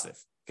positive.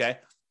 Okay,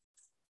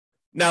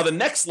 now the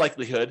next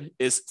likelihood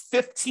is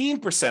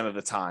 15% of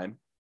the time,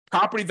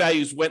 property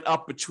values went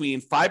up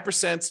between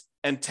 5%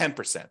 and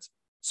 10%.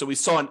 So we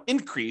saw an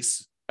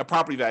increase of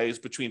property values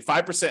between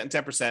 5% and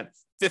 10%,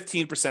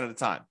 15% of the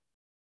time.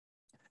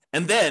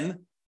 And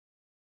then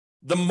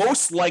the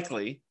most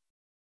likely,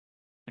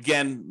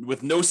 again,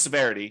 with no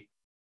severity,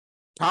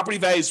 property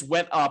values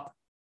went up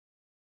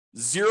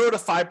 0 to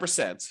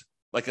 5%,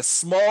 like a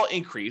small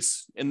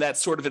increase in that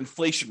sort of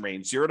inflation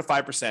range, 0 to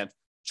 5%,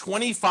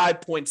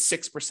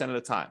 25.6% of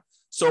the time.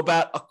 So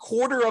about a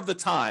quarter of the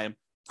time,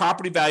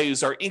 property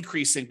values are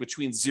increasing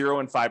between 0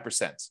 and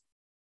 5%.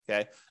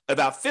 Okay.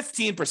 About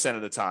 15%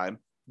 of the time,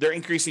 they're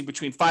increasing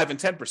between 5 and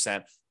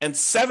 10%, and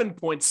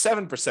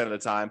 7.7% of the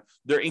time,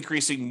 they're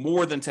increasing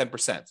more than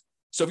 10%.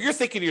 So if you're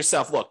thinking to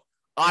yourself, look,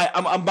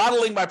 I'm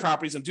modeling my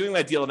properties, I'm doing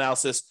my deal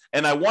analysis,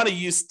 and I want to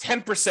use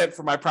 10%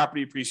 for my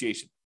property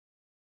appreciation.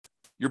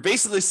 You're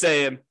basically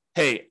saying,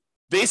 hey,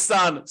 based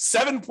on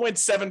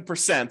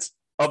 7.7%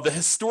 of the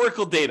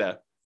historical data,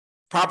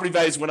 property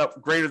values went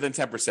up greater than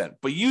 10%.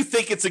 But you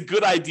think it's a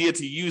good idea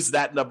to use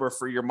that number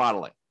for your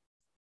modeling,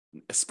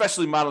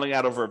 especially modeling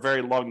out over a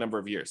very long number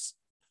of years.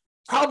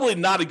 Probably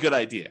not a good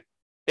idea.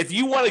 If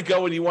you want to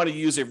go and you want to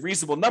use a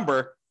reasonable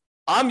number,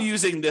 I'm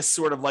using this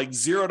sort of like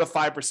 0 to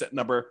 5%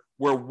 number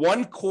where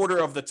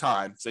 1/4 of the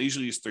time, so I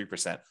usually use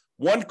 3%,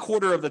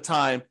 1/4 of the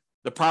time,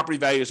 the property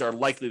values are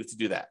likely to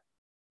do that.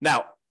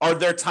 Now, are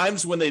there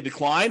times when they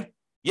decline?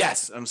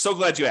 Yes. I'm so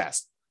glad you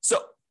asked.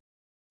 So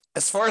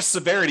as far as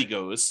severity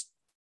goes,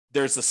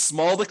 there's a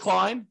small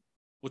decline,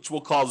 which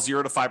we'll call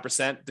 0 to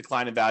 5%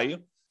 decline in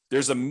value.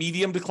 There's a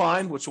medium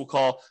decline, which we'll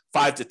call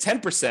 5 to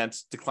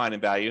 10% decline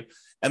in value.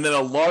 And then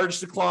a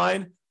large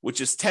decline, which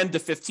is 10 to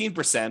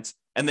 15%,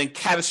 and then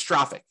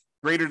catastrophic,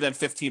 greater than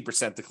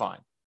 15%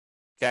 decline.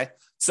 Okay.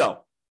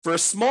 So for a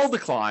small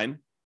decline,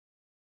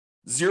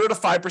 0 to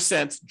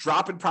 5%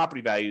 drop in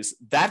property values,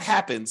 that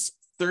happens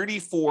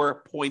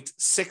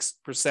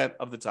 34.6%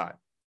 of the time.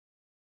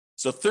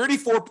 So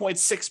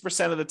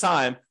 34.6% of the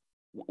time,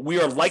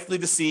 we are likely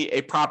to see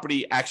a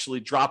property actually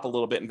drop a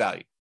little bit in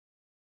value.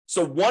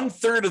 So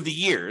 1/3 of the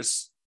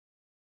years,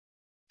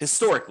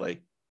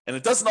 historically, and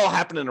it doesn't all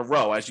happen in a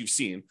row, as you've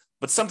seen,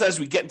 but sometimes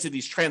we get into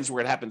these trends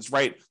where it happens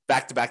right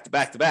back to back to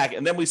back to back,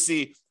 and then we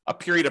see a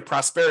period of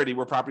prosperity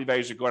where property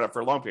values are going up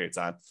for a long period of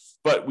time.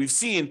 But we've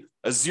seen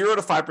a 0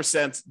 to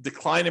 5%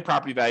 decline in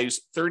property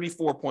values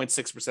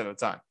 34.6% of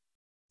the time.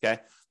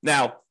 Okay.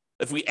 Now,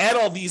 if we add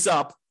all these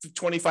up,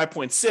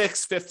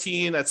 25.6,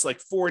 15, that's like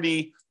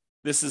 40.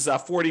 This is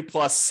 40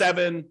 plus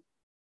 7.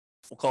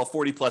 We'll call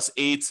 40 plus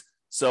 8.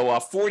 So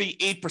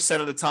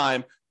 48% of the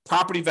time,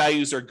 property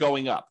values are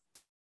going up.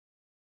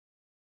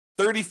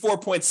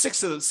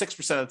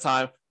 34.6% of the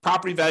time,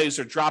 property values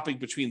are dropping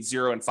between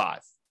 0 and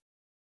 5.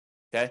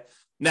 Okay.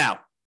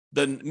 Now,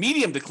 the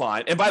medium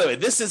decline, and by the way,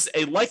 this is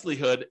a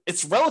likelihood,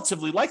 it's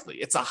relatively likely.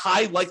 It's a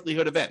high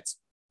likelihood event,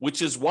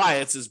 which is why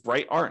it's this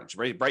bright orange,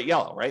 right? Bright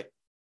yellow, right?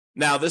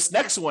 Now, this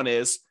next one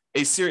is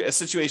a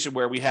situation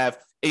where we have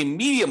a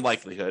medium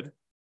likelihood.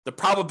 The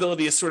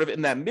probability is sort of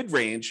in that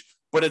mid-range,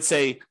 but it's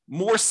a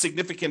more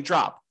significant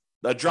drop,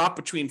 a drop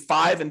between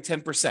 5 and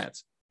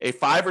 10%. A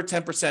 5 or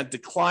 10%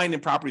 decline in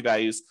property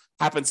values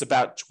happens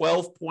about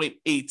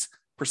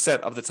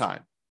 12.8% of the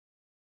time.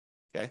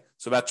 Okay,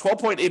 so about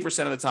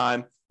 12.8% of the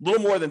time, a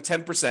little more than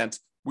 10%,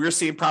 we're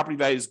seeing property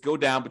values go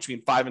down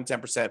between 5 and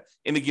 10%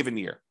 in a given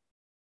year.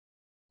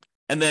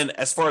 And then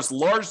as far as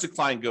large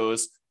decline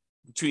goes,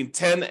 between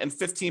 10 and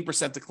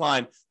 15%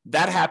 decline,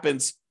 that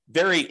happens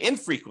very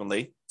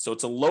infrequently. So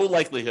it's a low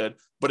likelihood,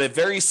 but a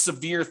very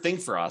severe thing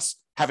for us,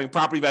 having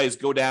property values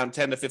go down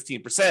 10 to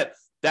 15%.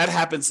 That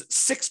happens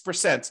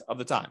 6% of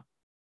the time.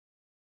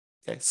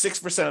 Okay,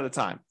 6% of the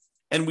time.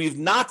 And we've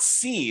not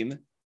seen,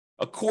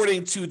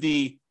 according to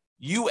the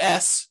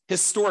US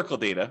historical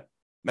data,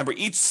 remember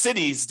each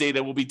city's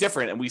data will be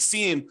different, and we've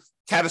seen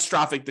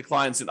catastrophic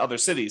declines in other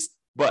cities.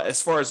 But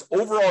as far as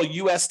overall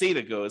US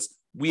data goes,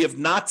 we have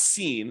not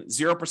seen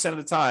 0% of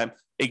the time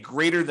a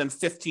greater than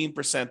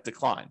 15%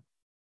 decline,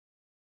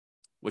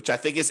 which I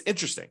think is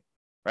interesting,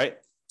 right?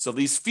 So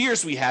these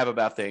fears we have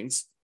about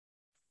things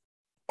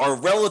are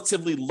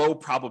relatively low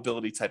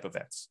probability type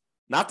events.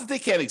 Not that they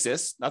can't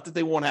exist, not that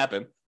they won't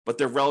happen, but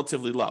they're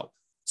relatively low.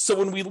 So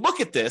when we look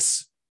at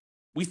this,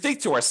 we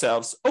think to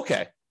ourselves,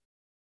 okay,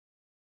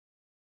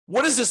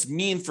 what does this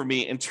mean for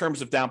me in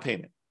terms of down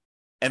payment?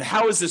 And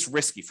how is this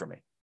risky for me?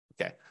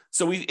 Okay,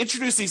 so we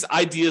introduce these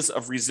ideas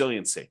of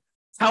resiliency.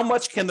 How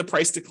much can the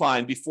price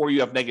decline before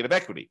you have negative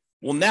equity?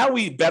 Well, now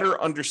we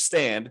better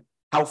understand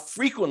how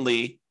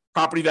frequently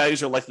property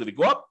values are likely to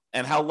go up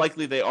and how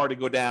likely they are to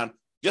go down.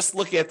 Just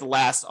looking at the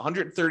last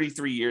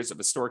 133 years of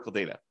historical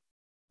data.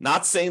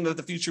 Not saying that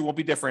the future will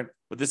be different,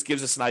 but this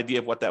gives us an idea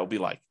of what that will be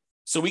like.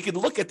 So we can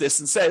look at this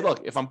and say,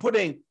 look, if I'm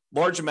putting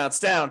large amounts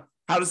down,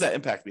 how does that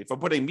impact me? If I'm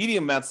putting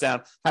medium amounts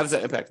down, how does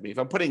that impact me? If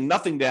I'm putting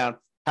nothing down,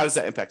 how does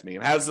that impact me?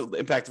 And how does it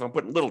impact if I'm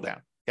putting little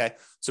down? Okay,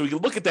 so we can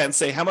look at that and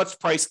say, how much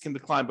price can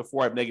decline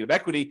before I have negative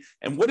equity?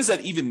 And what does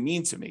that even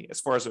mean to me as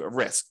far as a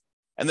risk?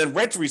 And then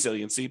rent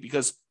resiliency,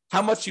 because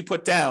how much you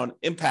put down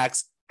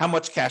impacts how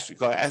much cash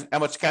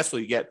flow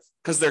you get,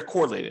 because they're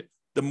correlated.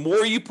 The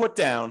more you put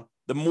down,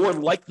 the more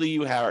likely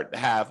you are to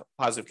have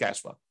positive cash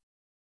flow.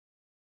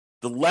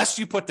 The less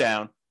you put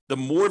down, the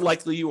more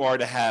likely you are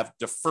to have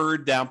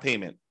deferred down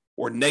payment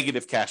or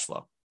negative cash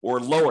flow or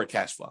lower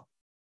cash flow.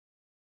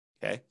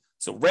 Okay,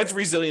 so rent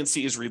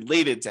resiliency is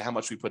related to how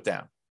much we put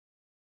down.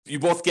 You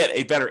both get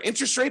a better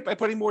interest rate by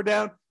putting more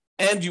down,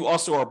 and you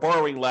also are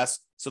borrowing less,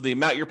 so the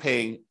amount you're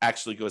paying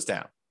actually goes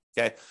down.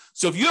 Okay,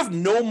 so if you have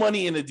no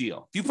money in a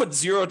deal, if you put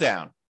zero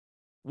down,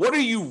 what are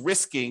you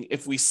risking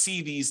if we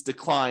see these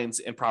declines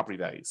in property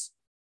values?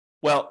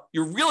 Well,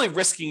 you're really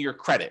risking your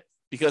credit,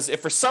 because if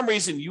for some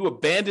reason you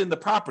abandon the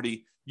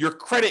property, your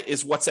credit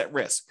is what's at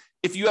risk.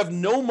 If you have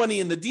no money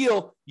in the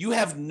deal, you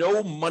have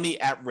no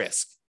money at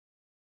risk.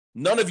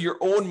 None of your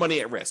own money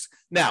at risk.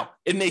 Now,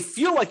 it may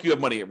feel like you have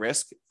money at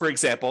risk. For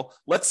example,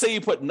 let's say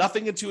you put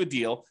nothing into a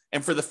deal,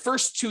 and for the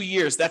first 2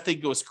 years, that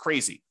thing goes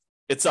crazy.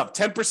 It's up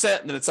 10%,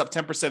 and then it's up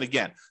 10%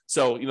 again.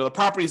 So, the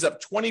property is up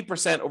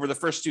 20% over the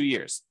first 2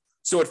 years.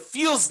 So it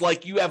feels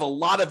like you have a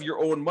lot of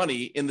your own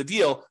money in the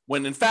deal,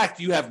 when in fact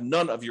you have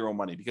none of your own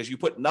money because you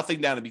put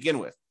nothing down to begin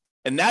with.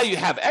 And now you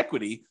have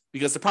equity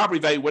because the property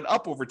value went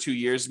up over 2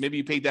 years. Maybe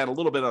you paid down a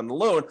little bit on the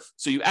loan,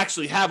 so you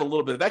actually have a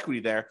little bit of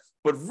equity there.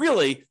 But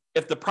really,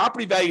 if the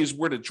property values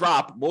were to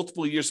drop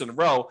multiple years in a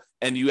row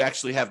and you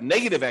actually have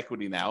negative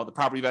equity now, the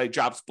property value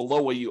drops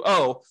below what you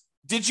owe,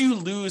 did you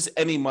lose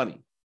any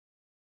money?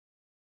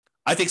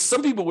 I think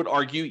some people would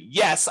argue,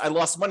 yes, I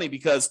lost money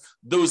because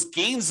those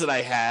gains that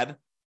I had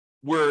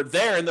were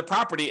there in the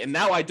property and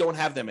now I don't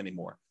have them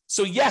anymore.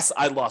 So yes,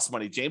 I lost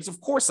money, James. Of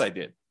course I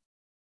did.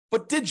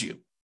 But did you?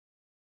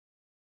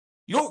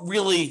 You don't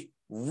really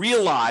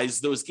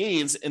realize those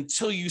gains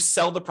until you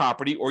sell the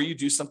property or you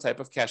do some type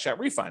of cash out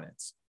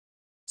refinance.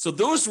 So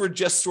those were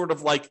just sort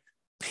of like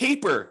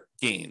paper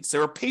gains.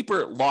 There were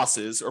paper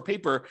losses or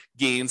paper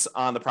gains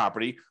on the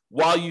property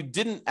while you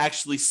didn't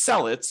actually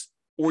sell it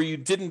or you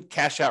didn't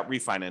cash out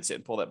refinance it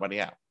and pull that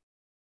money out.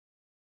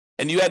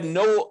 And you had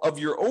no of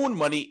your own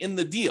money in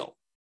the deal.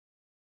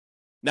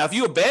 Now, if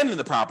you abandon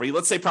the property,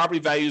 let's say property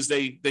values,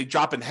 they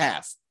drop in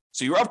half.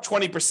 So you're up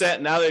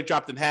 20%, now they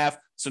dropped in half.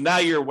 So now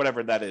you're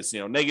whatever that is,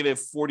 negative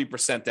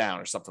 40% down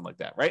or something like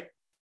that, right?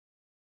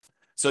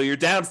 So you're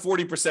down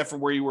 40%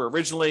 from where you were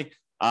originally.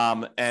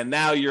 And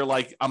now you're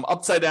like, I'm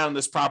upside down in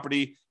this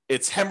property.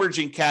 It's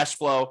hemorrhaging cash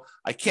flow.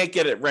 I can't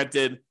get it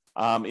rented.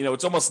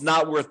 It's almost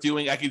not worth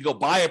doing. I could go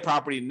buy a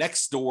property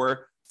next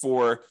door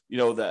for,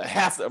 the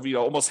half of,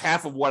 almost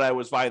half of what I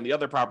was buying the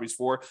other properties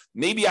for.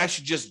 Maybe I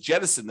should just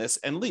jettison this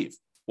and leave.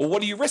 Well,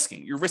 what are you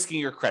risking? You're risking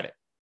your credit.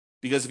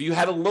 Because if you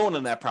had a loan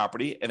on that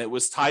property and it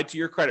was tied to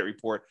your credit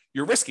report,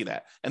 you're risking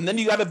that. And then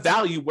you got to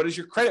value, what is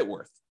your credit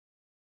worth?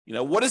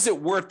 What is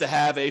it worth to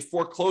have a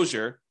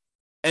foreclosure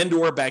and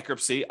or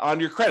bankruptcy on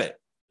your credit?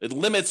 It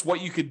limits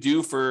what you could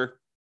do for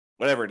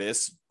whatever it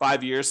is,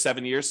 5 years,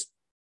 7 years,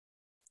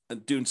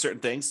 and doing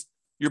certain things.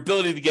 Your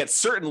ability to get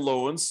certain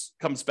loans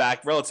comes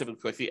back relatively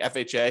quickly.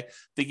 FHA, I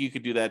think you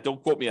could do that.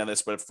 Don't quote me on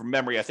this, but from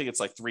memory, I think it's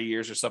like 3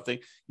 years or something.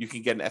 You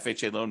can get an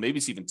FHA loan. Maybe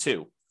it's even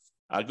 2.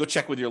 Go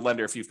check with your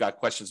lender if you've got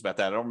questions about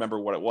that. I don't remember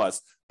what it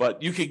was,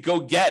 but you could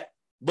go get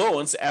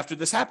loans after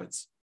this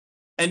happens.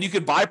 And you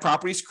could buy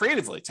properties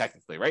creatively,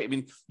 technically, right? I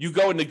mean, you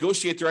go and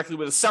negotiate directly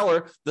with a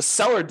seller. The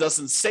seller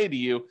doesn't say to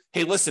you,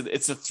 hey, listen,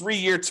 it's a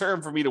 3-year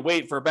term for me to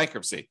wait for a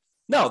bankruptcy.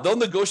 No, they'll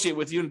negotiate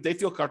with you and they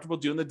feel comfortable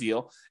doing the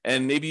deal.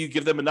 And maybe you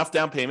give them enough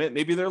down payment.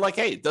 Maybe they're like,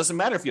 hey, it doesn't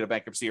matter if you had a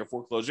bankruptcy or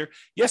foreclosure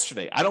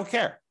yesterday. I don't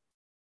care.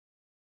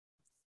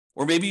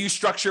 Or maybe you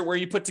structure where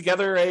you put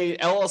together a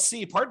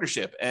LLC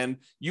partnership and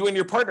you and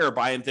your partner are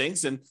buying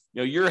things and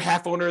you're a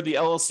half owner of the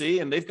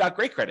LLC and they've got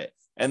great credit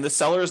and the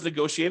seller is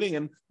negotiating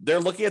and they're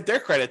looking at their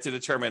credit to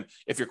determine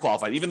if you're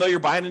qualified, even though you're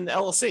buying an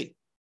LLC. I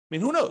mean,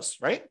 who knows,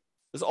 right?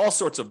 There's all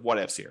sorts of what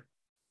ifs here.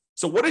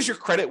 So what is your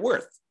credit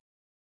worth?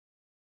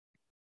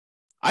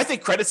 I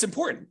think credit's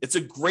important. It's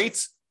a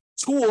great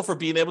tool for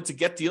being able to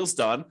get deals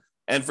done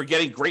and for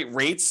getting great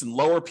rates and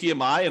lower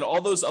PMI and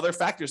all those other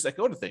factors that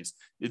go into things.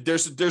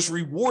 There's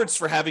rewards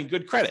for having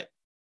good credit,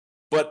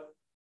 but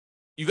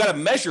you got to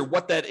measure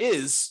what that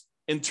is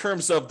in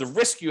terms of the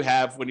risk you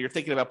have when you're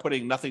thinking about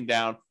putting nothing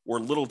down or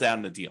little down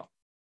in the deal.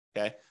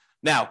 Okay.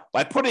 Now,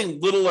 by putting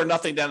little or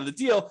nothing down in the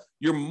deal,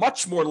 you're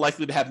much more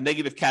likely to have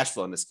negative cash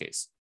flow in this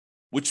case,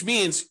 which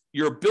means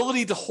your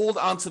ability to hold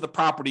onto the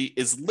property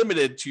is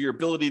limited to your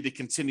ability to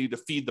continue to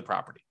feed the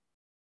property.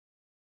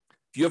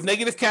 If you have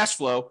negative cash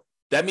flow,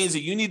 that means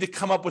that you need to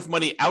come up with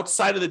money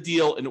outside of the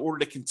deal in order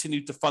to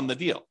continue to fund the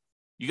deal.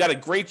 You got a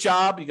great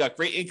job, you got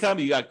great income,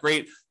 you got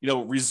great,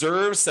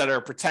 reserves that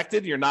are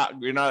protected. You're not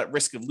at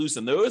risk of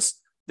losing those.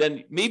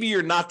 Then maybe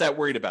you're not that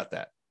worried about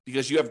that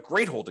because you have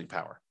great holding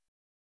power.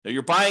 Now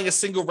you're buying a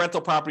single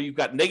rental property, you've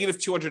got negative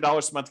 $200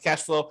 a month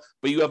cash flow,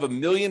 but you have $1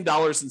 million in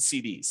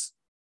CDs.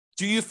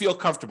 Do you feel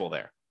comfortable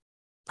there?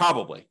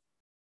 Probably.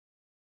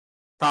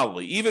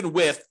 Even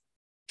with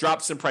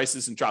drops in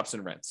prices and drops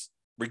in rents,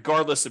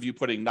 regardless of you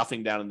putting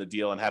nothing down in the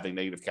deal and having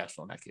negative cash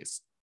flow in that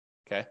case.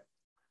 Okay.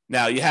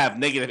 Now you have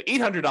negative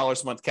 $800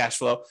 a month cash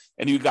flow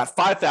and you've got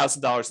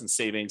 $5,000 in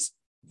savings.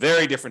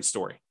 Very different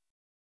story.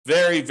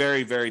 Very,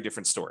 very, very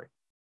different story.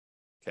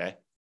 Okay.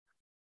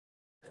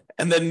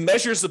 And then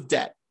measures of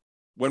debt.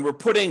 When we're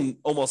putting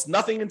almost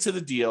nothing into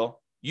the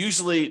deal,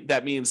 usually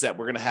that means that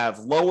we're going to have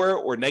lower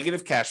or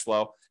negative cash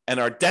flow, and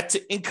our debt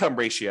to income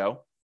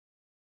ratio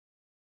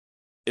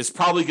is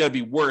probably going to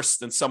be worse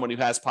than someone who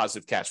has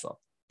positive cash flow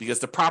because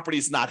the property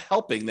is not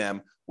helping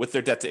them with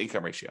their debt to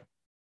income ratio.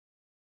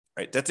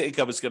 Right? Debt to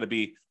income is going to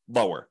be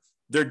lower.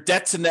 Their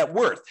debt to net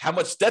worth, how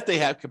much debt they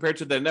have compared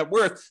to their net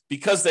worth,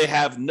 because they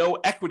have no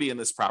equity in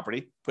this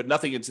property, put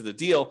nothing into the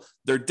deal,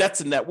 their debt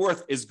to net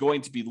worth is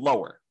going to be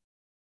lower.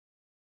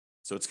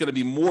 So it's going to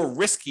be more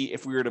risky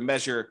if we were to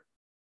measure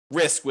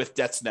risk with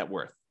debt to net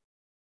worth.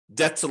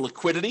 Debt to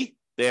liquidity,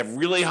 they have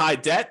really high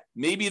debt.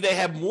 Maybe they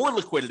have more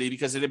liquidity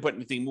because they didn't put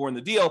anything more in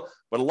the deal,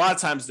 but a lot of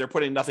times they're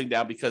putting nothing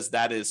down because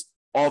that is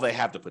all they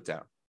have to put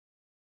down.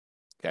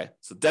 Okay,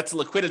 so debt to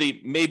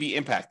liquidity may be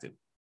impacted.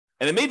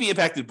 And it may be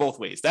impacted both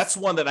ways. That's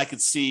one that I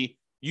could see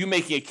you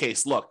making a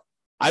case. Look,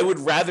 I would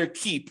rather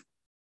keep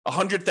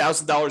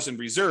 $100,000 in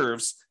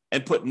reserves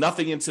and put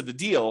nothing into the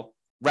deal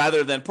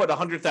rather than put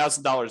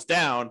 $100,000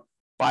 down,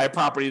 buy a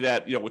property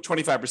that, with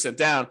 25%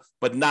 down,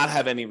 but not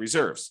have any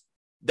reserves.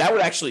 That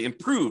would actually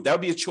improve. That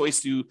would be a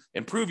choice to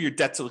improve your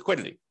debt to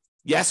liquidity.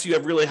 Yes, you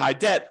have really high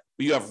debt,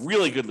 but you have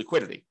really good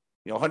liquidity,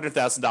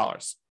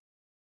 $100,000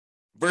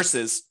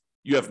 versus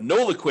you have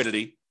no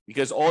liquidity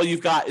because all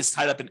you've got is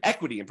tied up in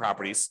equity in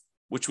properties,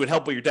 which would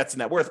help with your debt to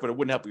net worth, but it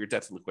wouldn't help with your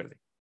debt to liquidity.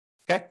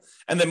 Okay.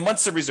 And then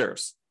months of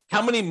reserves.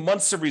 How many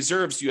months of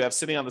reserves do you have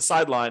sitting on the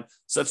sideline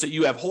such that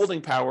you have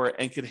holding power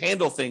and can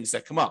handle things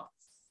that come up?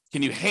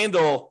 Can you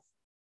handle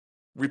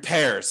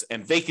repairs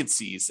and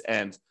vacancies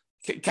and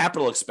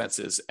capital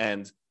expenses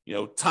and,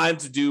 time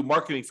to do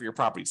marketing for your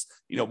properties?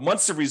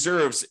 Months of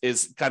reserves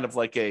is kind of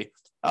like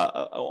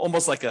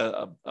almost like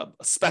a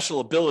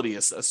special ability, a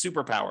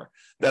superpower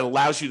that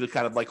allows you to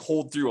kind of like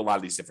hold through a lot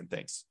of these different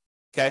things.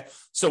 Okay.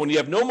 So when you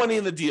have no money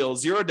in the deal,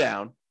 zero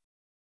down,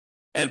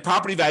 and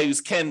property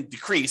values can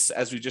decrease,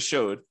 as we just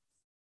showed,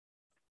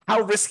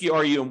 how risky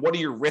are you and what are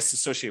your risks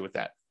associated with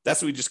that?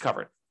 That's what we just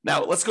covered.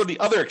 Now let's go to the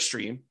other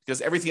extreme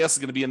because everything else is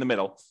going to be in the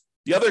middle.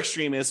 The other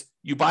extreme is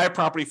you buy a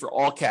property for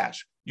all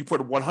cash. You put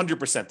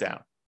 100%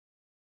 down.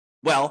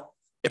 Well,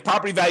 if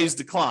property values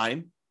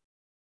decline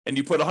and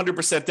you put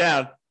 100%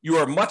 down, you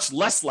are much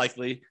less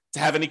likely to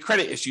have any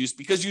credit issues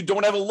because you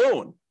don't have a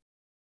loan,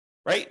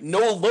 right?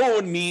 No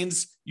loan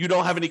means you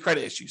don't have any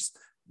credit issues.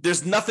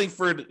 There's nothing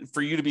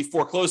for you to be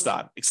foreclosed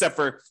on except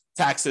for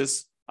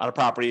taxes on a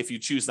property if you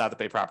choose not to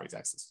pay property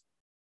taxes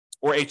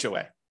or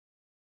HOA,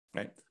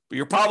 right? But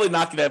you're probably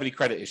not going to have any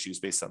credit issues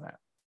based on that,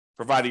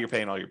 provided you're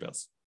paying all your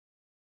bills.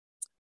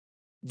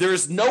 There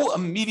is no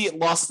immediate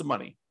loss of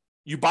money.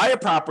 You buy a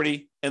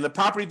property and the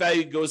property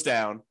value goes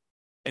down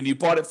and you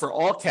bought it for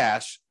all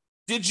cash.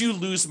 Did you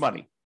lose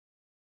money?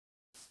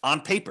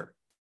 On paper.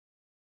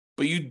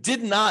 But you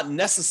did not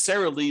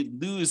necessarily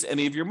lose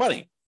any of your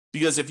money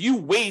because if you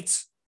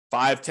wait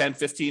 5, 10,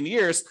 15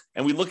 years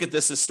and we look at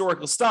this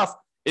historical stuff,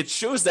 it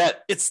shows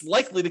that it's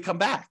likely to come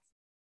back.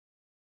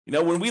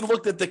 When we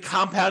looked at the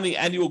compounding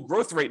annual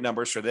growth rate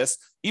numbers for this,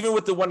 even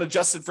with the one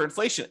adjusted for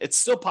inflation, it's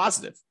still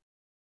positive.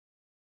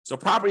 So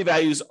property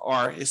values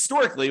are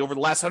historically, over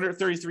the last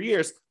 133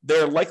 years,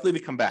 they're likely to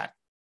come back.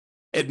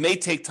 It may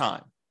take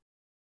time.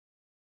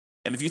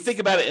 And if you think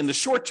about it in the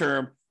short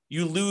term,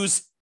 you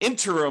lose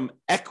interim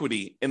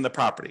equity in the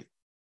property.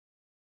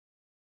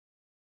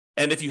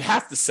 And if you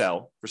have to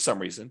sell for some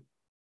reason,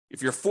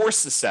 if you're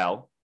forced to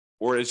sell,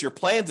 or is your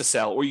plan to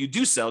sell, or you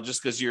do sell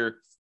just because you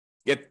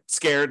get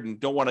scared and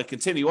don't want to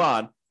continue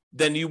on,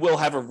 then you will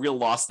have a real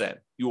loss then.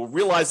 You will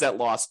realize that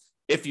loss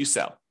if you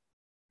sell.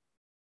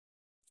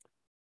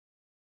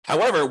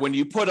 However, when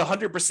you put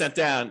 100%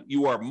 down,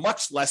 you are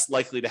much less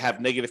likely to have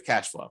negative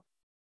cash flow,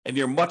 and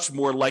you're much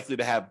more likely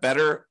to have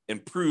better,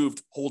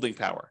 improved holding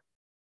power.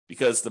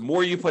 Because the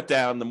more you put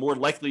down, the more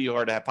likely you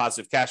are to have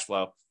positive cash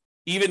flow,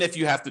 even if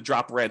you have to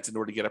drop rent in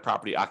order to get a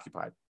property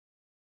occupied.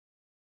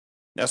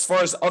 Now, as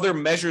far as other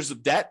measures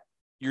of debt,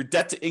 your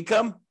debt to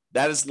income,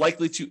 that is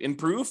likely to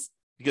improve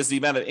because the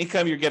amount of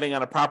income you're getting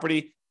on a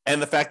property and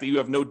the fact that you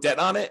have no debt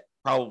on it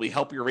probably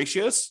help your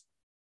ratios.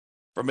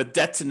 From a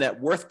debt to net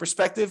worth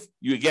perspective,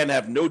 you again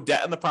have no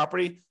debt on the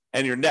property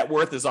and your net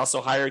worth is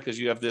also higher because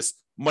you have this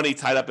money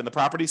tied up in the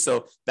property.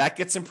 So that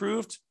gets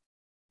improved.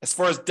 As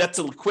far as debt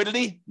to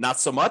liquidity, not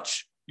so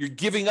much. You're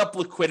giving up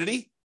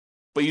liquidity,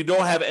 but you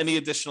don't have any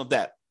additional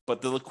debt.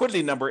 But the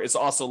liquidity number is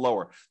also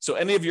lower. So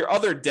any of your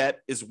other debt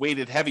is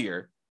weighted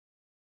heavier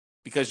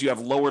because you have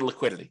lower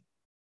liquidity.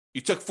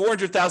 You took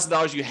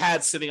 $400,000 you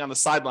had sitting on the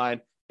sideline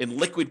in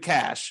liquid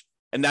cash,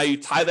 and now you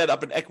tie that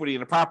up in equity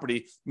in a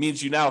property,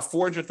 means you now have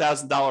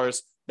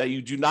 $400,000 that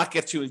you do not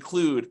get to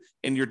include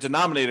in your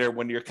denominator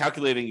when you're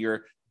calculating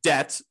your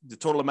debt, the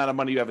total amount of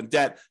money you have in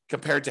debt,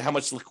 compared to how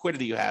much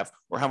liquidity you have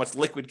or how much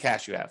liquid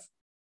cash you have.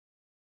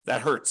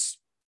 That hurts.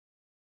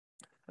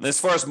 And as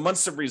far as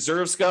months of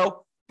reserves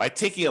go, by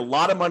taking a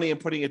lot of money and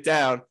putting it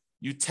down,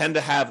 you tend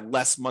to have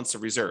less months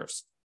of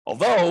reserves.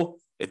 Although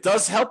it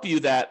does help you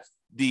that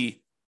the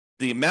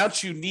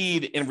amount you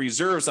need in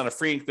reserves on a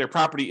free and clear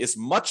property is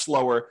much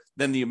lower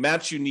than the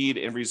amount you need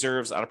in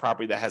reserves on a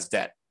property that has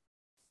debt.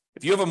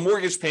 If you have a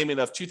mortgage payment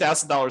of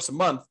 $2,000 a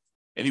month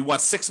and you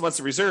want 6 months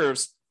of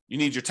reserves, you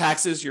need your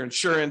taxes, your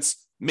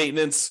insurance,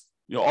 maintenance,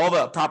 all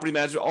the property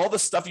management, all the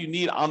stuff you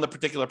need on the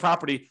particular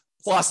property,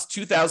 plus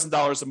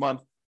 $2,000 a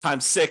month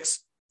times 6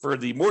 for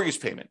the mortgage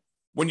payment.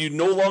 When you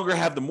no longer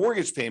have the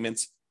mortgage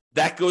payments,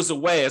 that goes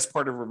away as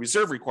part of a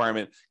reserve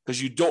requirement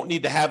because you don't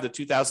need to have the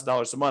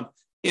 $2,000 a month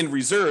in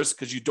reserves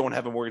because you don't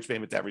have a mortgage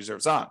payment to have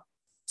reserves on.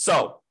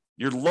 So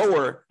it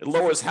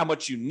lowers how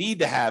much you need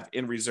to have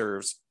in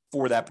reserves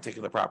for that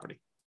particular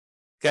property.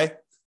 Okay.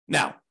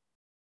 Now,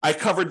 I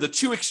covered the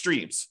two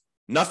extremes,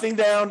 nothing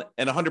down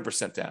and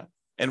 100% down,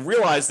 and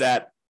realized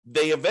that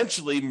they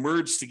eventually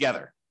merge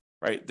together,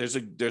 right? There's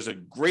a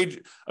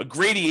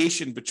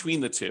gradation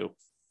between the two.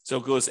 So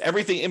it goes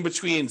everything in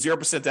between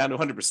 0% down to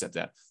 100%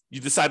 down.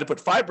 You decide to put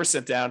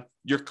 5% down,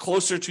 you're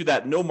closer to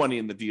that no money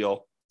in the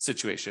deal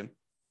situation.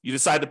 You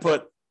decide to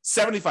put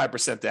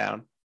 75%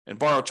 down and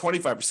borrow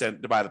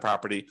 25% to buy the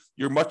property,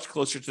 you're much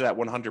closer to that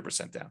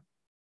 100% down.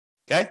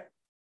 Okay?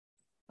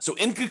 So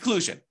in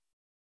conclusion,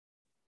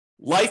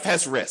 life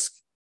has risk.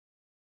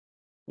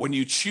 When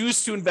you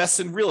choose to invest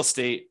in real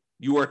estate,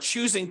 you are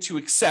choosing to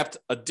accept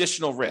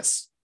additional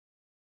risks.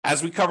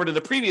 As we covered in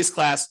the previous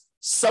class,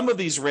 some of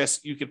these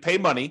risks you could pay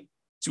money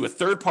to a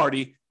third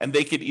party and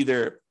they could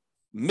either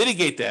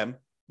mitigate them,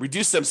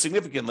 reduce them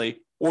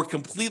significantly, or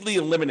completely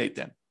eliminate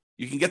them.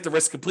 You can get the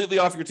risk completely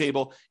off your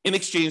table in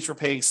exchange for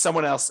paying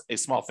someone else a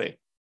small fee.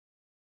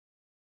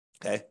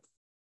 Okay.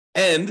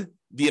 And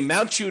the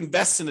amount you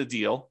invest in a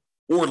deal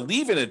or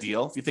leave in a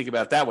deal, if you think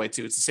about it that way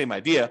too, it's the same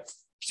idea,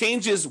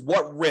 changes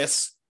what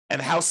risks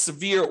and how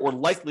severe or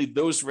likely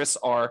those risks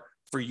are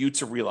for you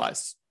to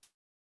realize.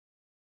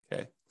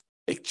 Okay.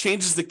 It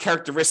changes the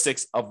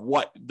characteristics of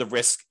what the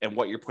risk and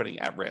what you're putting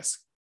at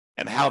risk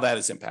and how that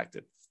is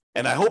impacted.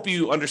 And I hope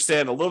you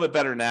understand a little bit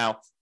better now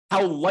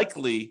how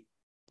likely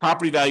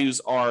property values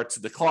are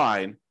to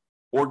decline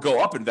or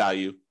go up in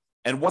value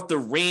and what the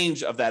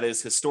range of that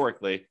is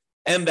historically,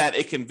 and that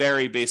it can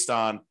vary based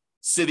on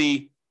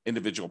city,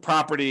 individual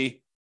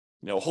property,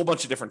 a whole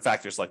bunch of different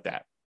factors like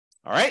that.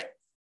 All right.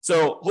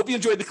 So hope you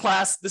enjoyed the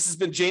class. This has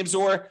been James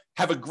Orr.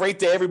 Have a great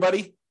day,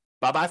 everybody.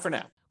 Bye-bye for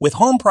now. With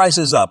home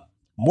prices up,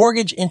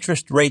 mortgage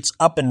interest rates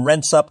up and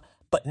rents up,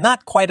 but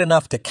not quite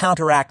enough to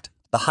counteract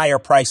the higher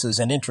prices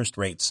and interest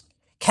rates,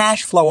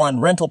 cash flow on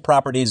rental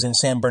properties in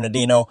San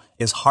Bernardino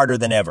is harder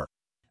than ever.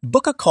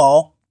 Book a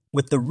call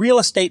with the Real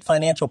Estate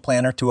Financial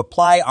Planner to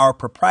apply our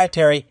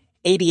proprietary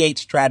 88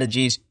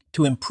 strategies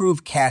to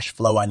improve cash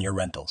flow on your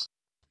rentals.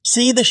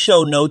 See the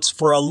show notes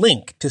for a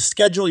link to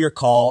schedule your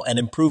call and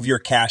improve your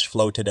cash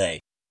flow today.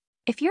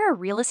 If you're a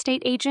real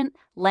estate agent,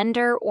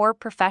 lender, or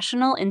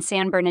professional in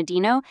San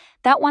Bernardino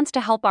that wants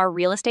to help our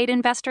real estate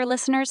investor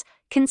listeners,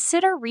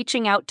 consider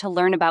reaching out to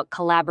learn about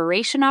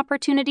collaboration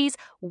opportunities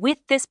with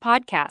this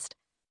podcast.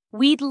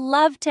 We'd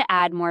love to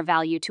add more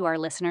value to our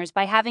listeners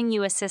by having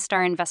you assist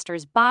our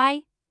investors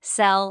buy,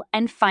 sell,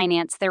 and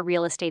finance their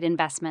real estate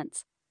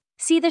investments.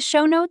 See the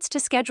show notes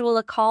to schedule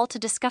a call to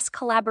discuss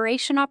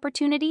collaboration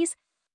opportunities